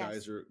 So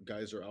guys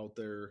Yes. are out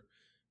there,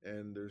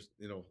 and there's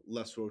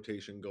less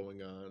rotation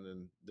going on,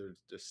 and they're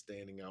just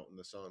standing out in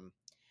the sun.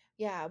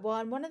 Yeah, well,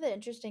 and one of the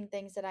interesting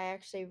things that I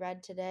actually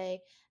read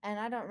today, and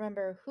I don't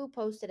remember who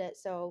posted it,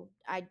 so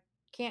I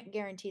can't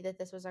guarantee that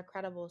this was a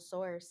credible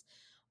source,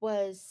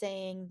 was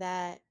saying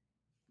that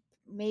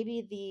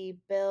maybe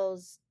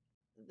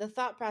the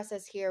thought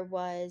process here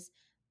was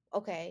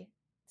okay,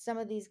 some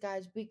of these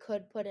guys we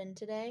could put in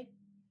today,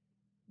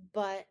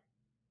 but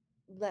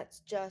let's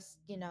just,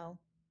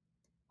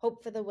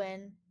 hope for the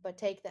win, but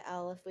take the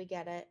L if we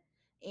get it,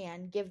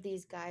 and give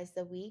these guys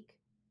the week.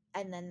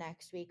 And then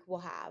next week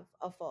we'll have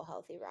a full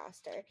healthy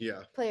roster.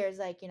 Yeah, Players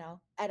like,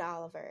 Ed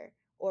Oliver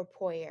or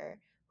Poyer,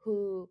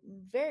 who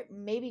very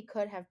maybe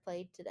could have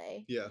played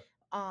today. yeah,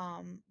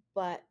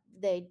 But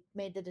they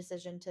made the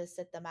decision to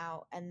sit them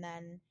out, and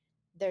then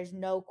there's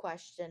no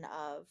question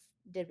of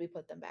did we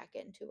put them back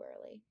in too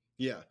early.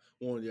 yeah.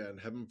 Well, yeah, and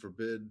heaven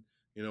forbid,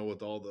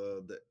 with all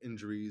the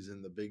injuries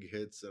and the big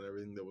hits and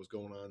everything that was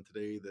going on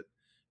today, that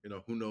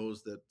who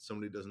knows that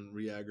somebody doesn't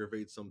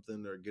re-aggravate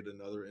something or get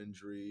another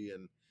injury,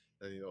 and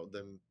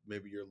then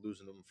maybe you're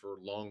losing them for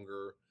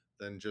longer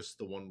than just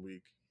the 1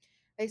 week.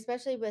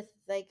 especially with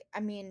like, I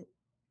mean,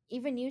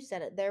 even you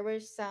said it. There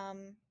was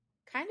some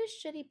kind of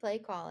shitty play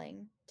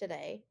calling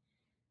today.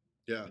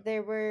 Yeah.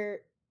 There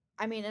were,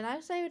 I mean, and I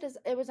say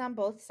it was on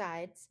both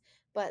sides,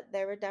 but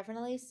there were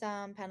definitely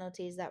some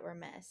penalties that were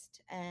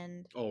missed,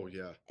 and Oh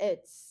yeah.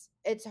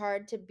 it's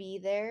hard to be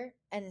there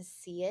and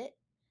see it.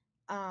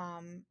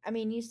 I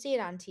mean, you see it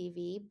on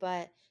TV,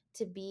 but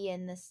to be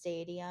in the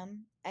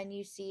stadium and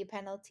you see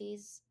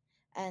penalties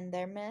and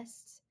they're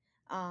missed.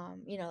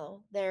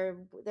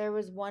 There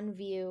was one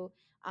view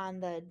on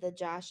the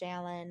Josh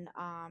Allen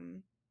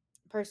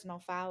personal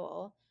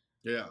foul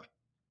Yeah.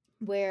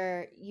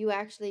 where you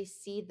actually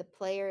see the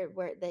player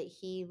where that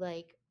he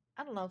like,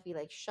 I don't know if he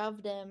like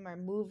shoved him or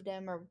moved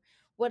him or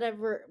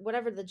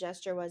whatever the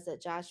gesture was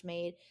that Josh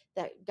made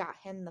that got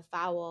him the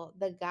foul.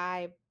 The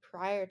guy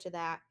prior to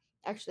that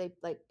actually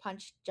like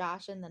punched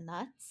Josh in the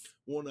nuts.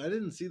 Well, and I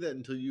didn't see that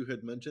until you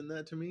had mentioned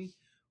that to me,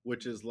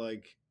 which is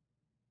like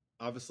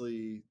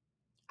obviously.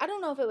 I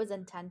don't know if it was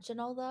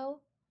intentional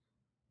though.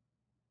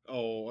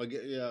 Oh, I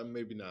get. Yeah,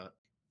 maybe not.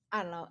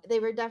 I don't know. They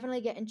were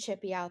definitely getting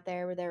chippy out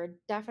there. Where there were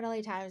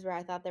definitely times where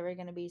I thought there were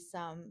going to be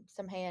some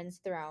hands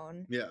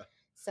thrown. Yeah.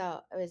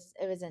 So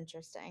it was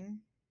interesting.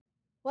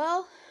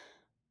 Well,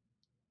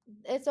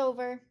 it's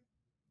over.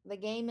 The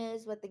game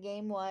is what the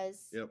game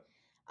was. Yep.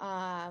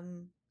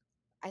 Um,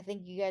 I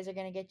think you guys are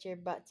gonna get your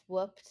butts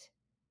whooped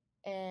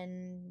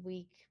in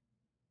week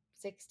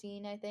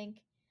 16. I think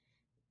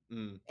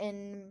Mm,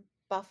 in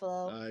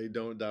Buffalo. I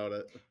don't doubt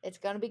it. It's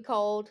gonna be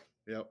cold.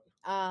 Yep.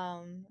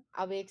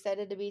 I'll be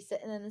excited to be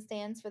sitting in the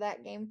stands for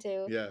that game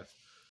too. Yeah.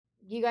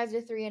 You guys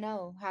are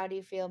 3-0. How do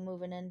you feel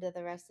moving into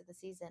the rest of the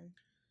season?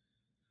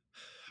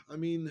 I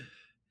mean,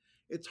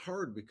 it's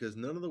hard because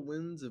none of the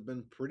wins have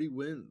been pretty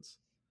wins.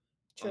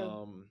 True.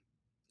 Um,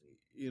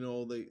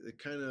 they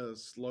kind of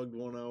slugged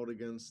one out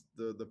against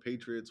the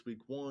Patriots week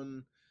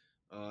one,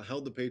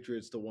 held the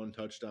Patriots to one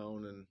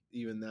touchdown, and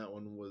even that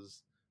one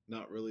was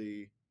not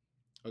really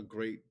a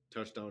great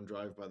touchdown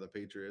drive by the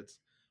Patriots,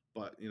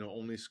 but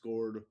only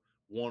scored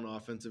one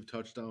offensive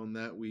touchdown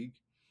that week.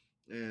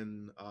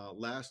 And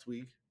last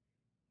week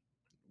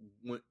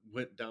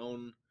went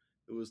down.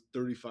 It was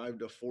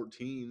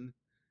 35-14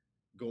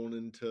 going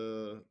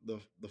into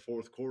the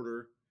fourth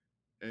quarter,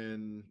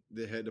 and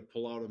they had to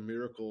pull out a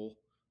miracle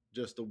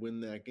just to win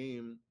that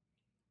game.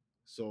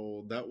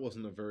 So that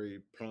wasn't a very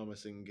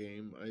promising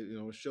game.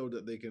 It showed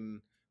that they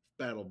can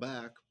battle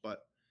back,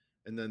 but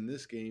and then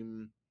this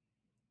game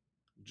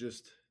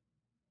just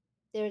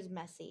There's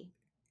messy.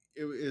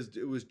 it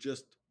was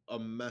just a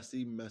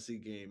messy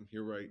game.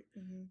 You're right,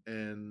 Hmm.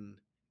 and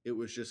it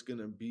was just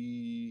gonna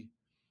be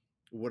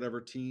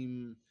whatever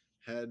team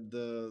had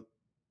the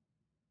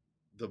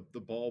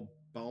ball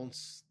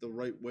bounce the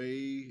right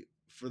way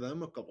for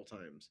them a couple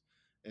times.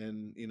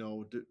 And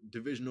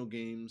divisional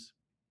games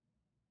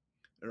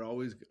are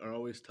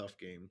always tough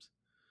games,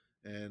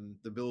 and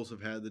the Bills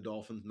have had the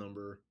Dolphins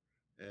number,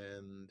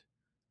 and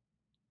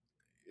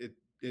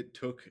it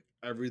took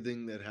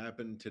everything that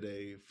happened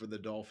today for the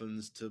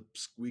Dolphins to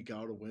squeak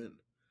out a win.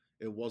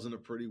 It wasn't a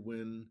pretty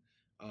win.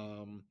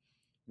 Um,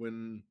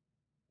 when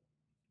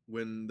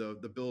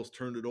the Bills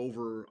turned it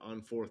over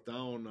on fourth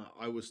down,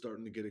 I was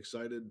starting to get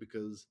excited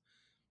because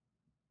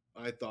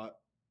I thought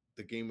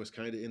the game was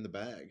kind of in the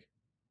bag,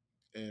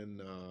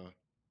 and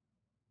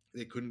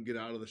they couldn't get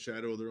out of the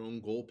shadow of their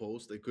own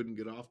goalpost. They couldn't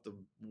get off the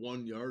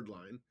 1 yard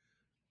line,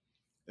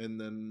 and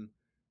then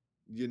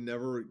you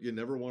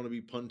never want to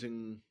be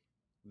punting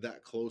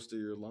that close to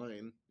your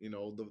line.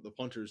 The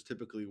punter is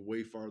typically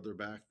way farther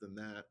back than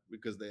that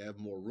because they have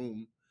more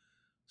room.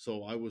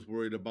 So I was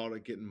worried about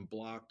it getting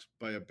blocked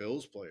by a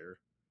Bills player,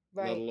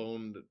 let Right.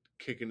 alone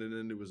kicking it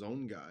into his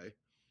own guy.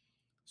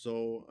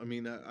 So I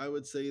mean, I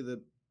would say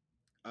that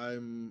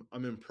I'm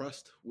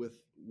impressed with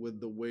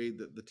the way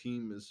that the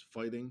team is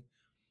fighting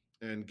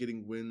and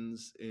getting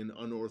wins in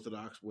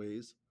unorthodox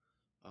ways.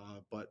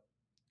 But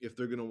if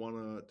they're going to want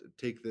to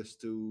take this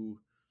to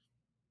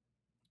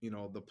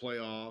the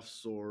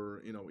playoffs,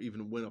 or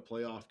even win a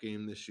playoff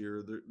game this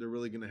year, they're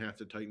really going to have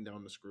to tighten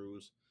down the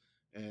screws.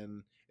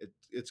 And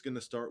it's going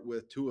to start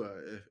with Tua.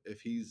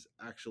 If he's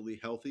actually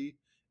healthy,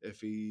 if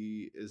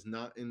he is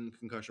not in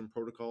concussion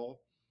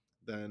protocol,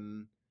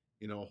 then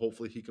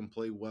hopefully he can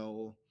play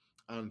well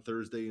on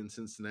Thursday in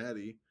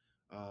Cincinnati,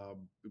 uh,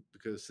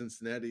 because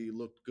Cincinnati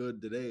looked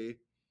good today.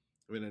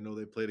 I mean, I know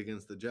they played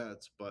against the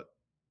Jets, but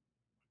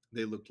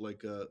they looked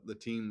like the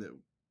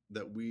team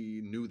that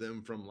we knew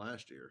them from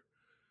last year.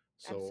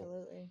 So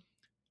Absolutely.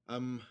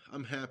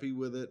 I'm happy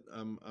with it.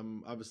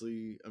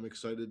 I'm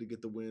excited to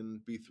get the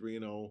win, be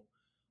 3-0,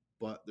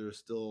 but there's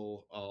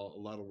still a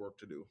lot of work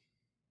to do.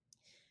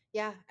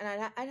 Yeah,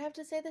 and I'd have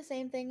to say the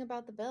same thing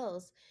about the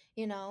Bills.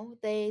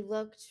 They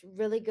looked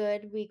really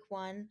good week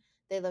 1.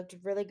 They looked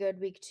really good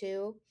week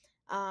 2.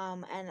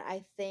 And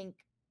I think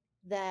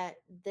that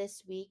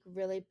this week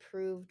really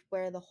proved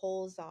where the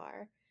holes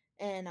are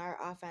in our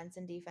offense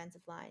and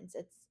defensive lines.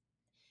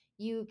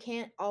 You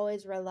can't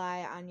always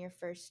rely on your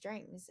first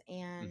strings,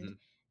 and Hmm.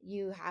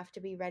 you have to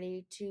be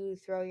ready to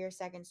throw your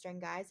second string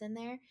guys in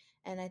there.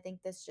 And I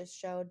think this just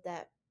showed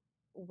that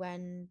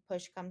when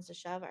push comes to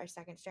shove, our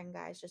second string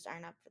guys just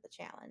aren't up for the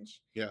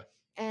challenge. Yeah.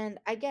 And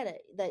I get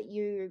it that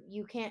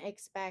you can't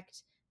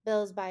expect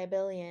Bills by a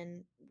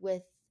billion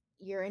with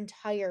your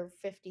entire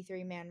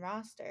 53 man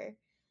roster.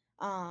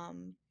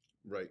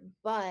 Right.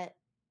 But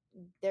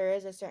there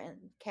is a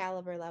certain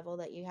caliber level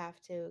that you have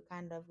to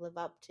kind of live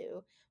up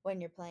to when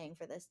you're playing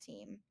for this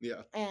team.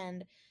 Yeah.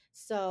 And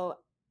so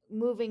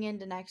moving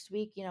into next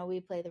week, we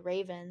play the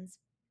Ravens,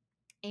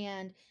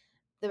 and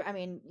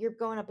you're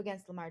going up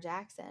against Lamar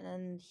Jackson,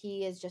 and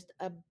he is just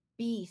a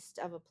beast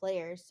of a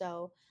player.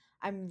 So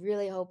I'm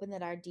really hoping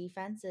that our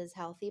defense is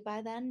healthy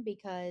by then,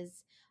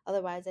 because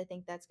otherwise I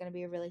think that's going to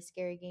be a really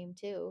scary game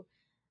too.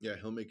 Yeah,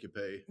 he'll make you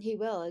pay. He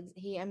will.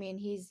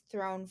 He's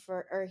thrown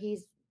for, or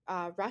he's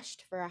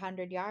rushed for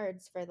 100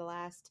 yards for the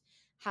last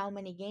how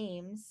many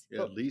games?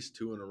 Yeah, at least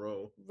 2 in a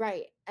row.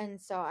 Right. And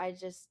so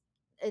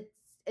it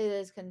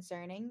is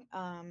concerning.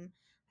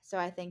 So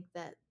I think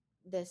that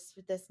this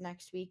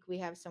next week we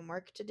have some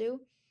work to do,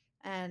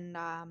 and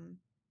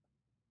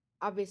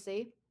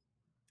obviously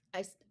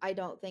I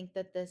don't think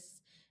that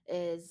this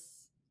is,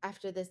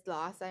 after this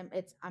loss,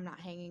 I'm not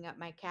hanging up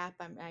my cap.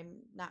 I'm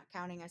not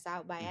counting us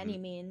out by any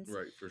means.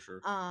 Right, for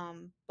sure.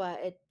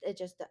 But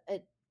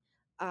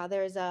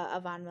there's a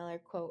Von Miller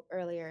quote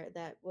earlier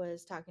that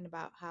was talking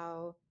about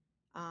how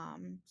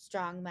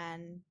strong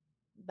men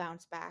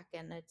bounce back,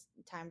 and it's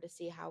time to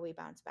see how we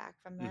bounce back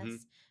from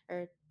this.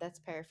 Or that's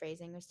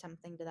paraphrasing, or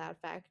something to that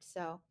effect.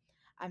 So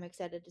I'm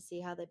excited to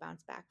see how they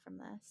bounce back from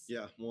this.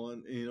 Yeah,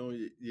 one,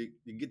 you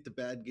get the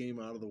bad game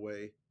out of the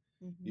way.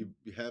 You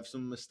have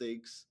some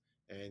mistakes,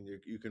 and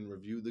you can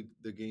review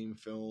the game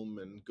film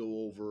and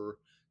go over,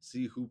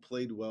 see who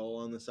played well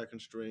on the second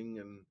string,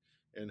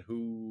 and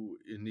who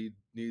you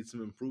need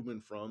some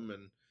improvement from,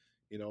 and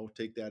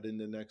take that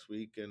into next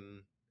week,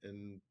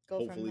 and Go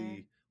from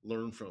hopefully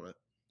learn from it.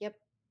 Yep,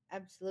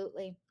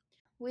 absolutely.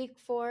 Week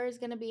 4 is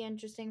going to be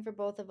interesting for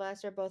both of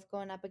us. We're both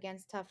going up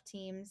against tough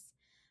teams,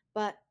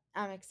 but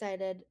I'm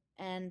excited.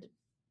 And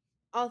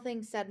all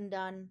things said and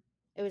done,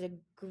 it was a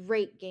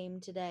great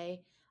game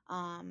today.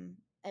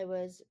 It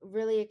was a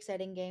really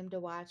exciting game to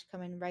watch,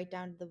 coming right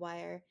down to the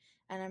wire,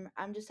 and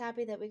I'm just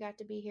happy that we got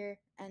to be here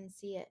and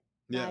see it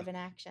live in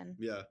action.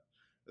 Yeah,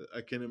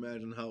 I can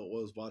imagine how it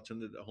was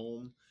watching it at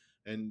home,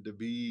 and to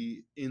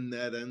be in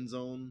that end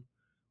zone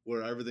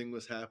where everything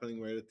was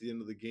happening right at the end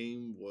of the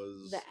game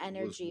The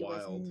energy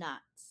was wild.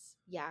 nuts.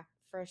 Yeah,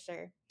 for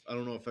sure. I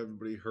don't know if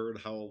everybody heard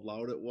how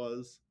loud it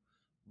was,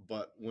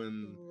 but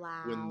when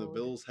the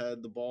Bills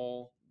had the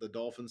ball, the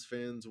Dolphins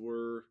fans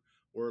were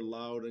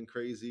loud and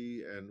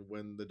crazy, and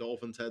when the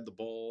Dolphins had the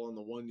ball on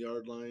the 1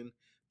 yard line,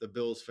 the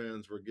Bills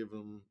fans were giving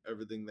them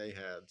everything they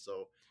had.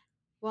 So,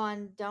 well,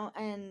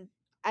 and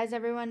as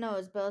everyone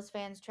knows, Bills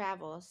fans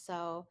travel,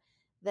 so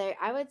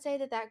I would say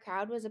that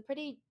crowd was a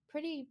pretty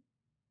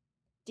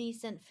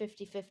decent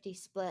 50-50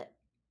 split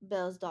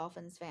Bills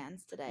Dolphins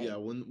fans today. Yeah,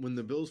 when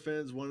the Bills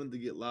fans wanted to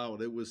get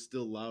loud, it was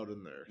still loud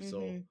in there.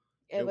 So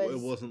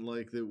it wasn't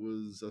like it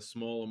was a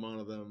small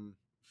amount of them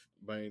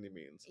by any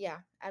means. Yeah,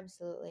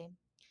 absolutely.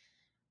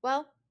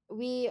 Well,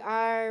 we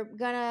are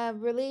gonna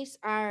release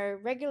our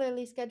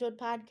regularly scheduled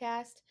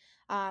podcast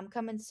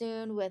coming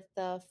soon with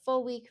the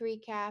full week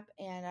recap,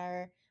 and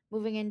our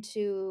moving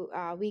into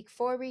week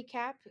 4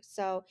 recap.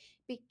 So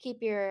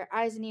keep your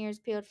eyes and ears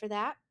peeled for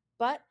that.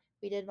 But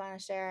we did want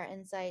to share our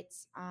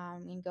insights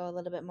and go a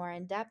little bit more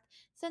in depth,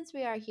 since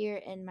we are here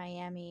in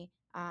Miami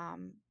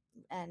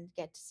and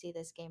get to see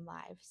this game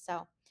live.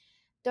 So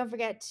don't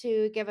forget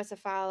to give us a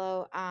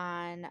follow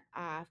on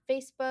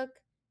Facebook,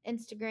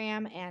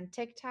 Instagram, and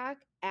TikTok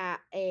at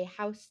A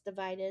House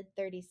Divided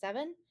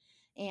 37.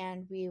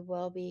 And we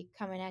will be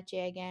coming at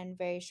you again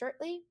very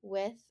shortly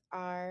with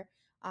our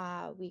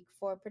week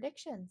 4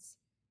 predictions.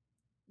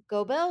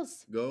 Go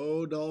Bills!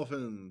 Go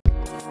Dolphins!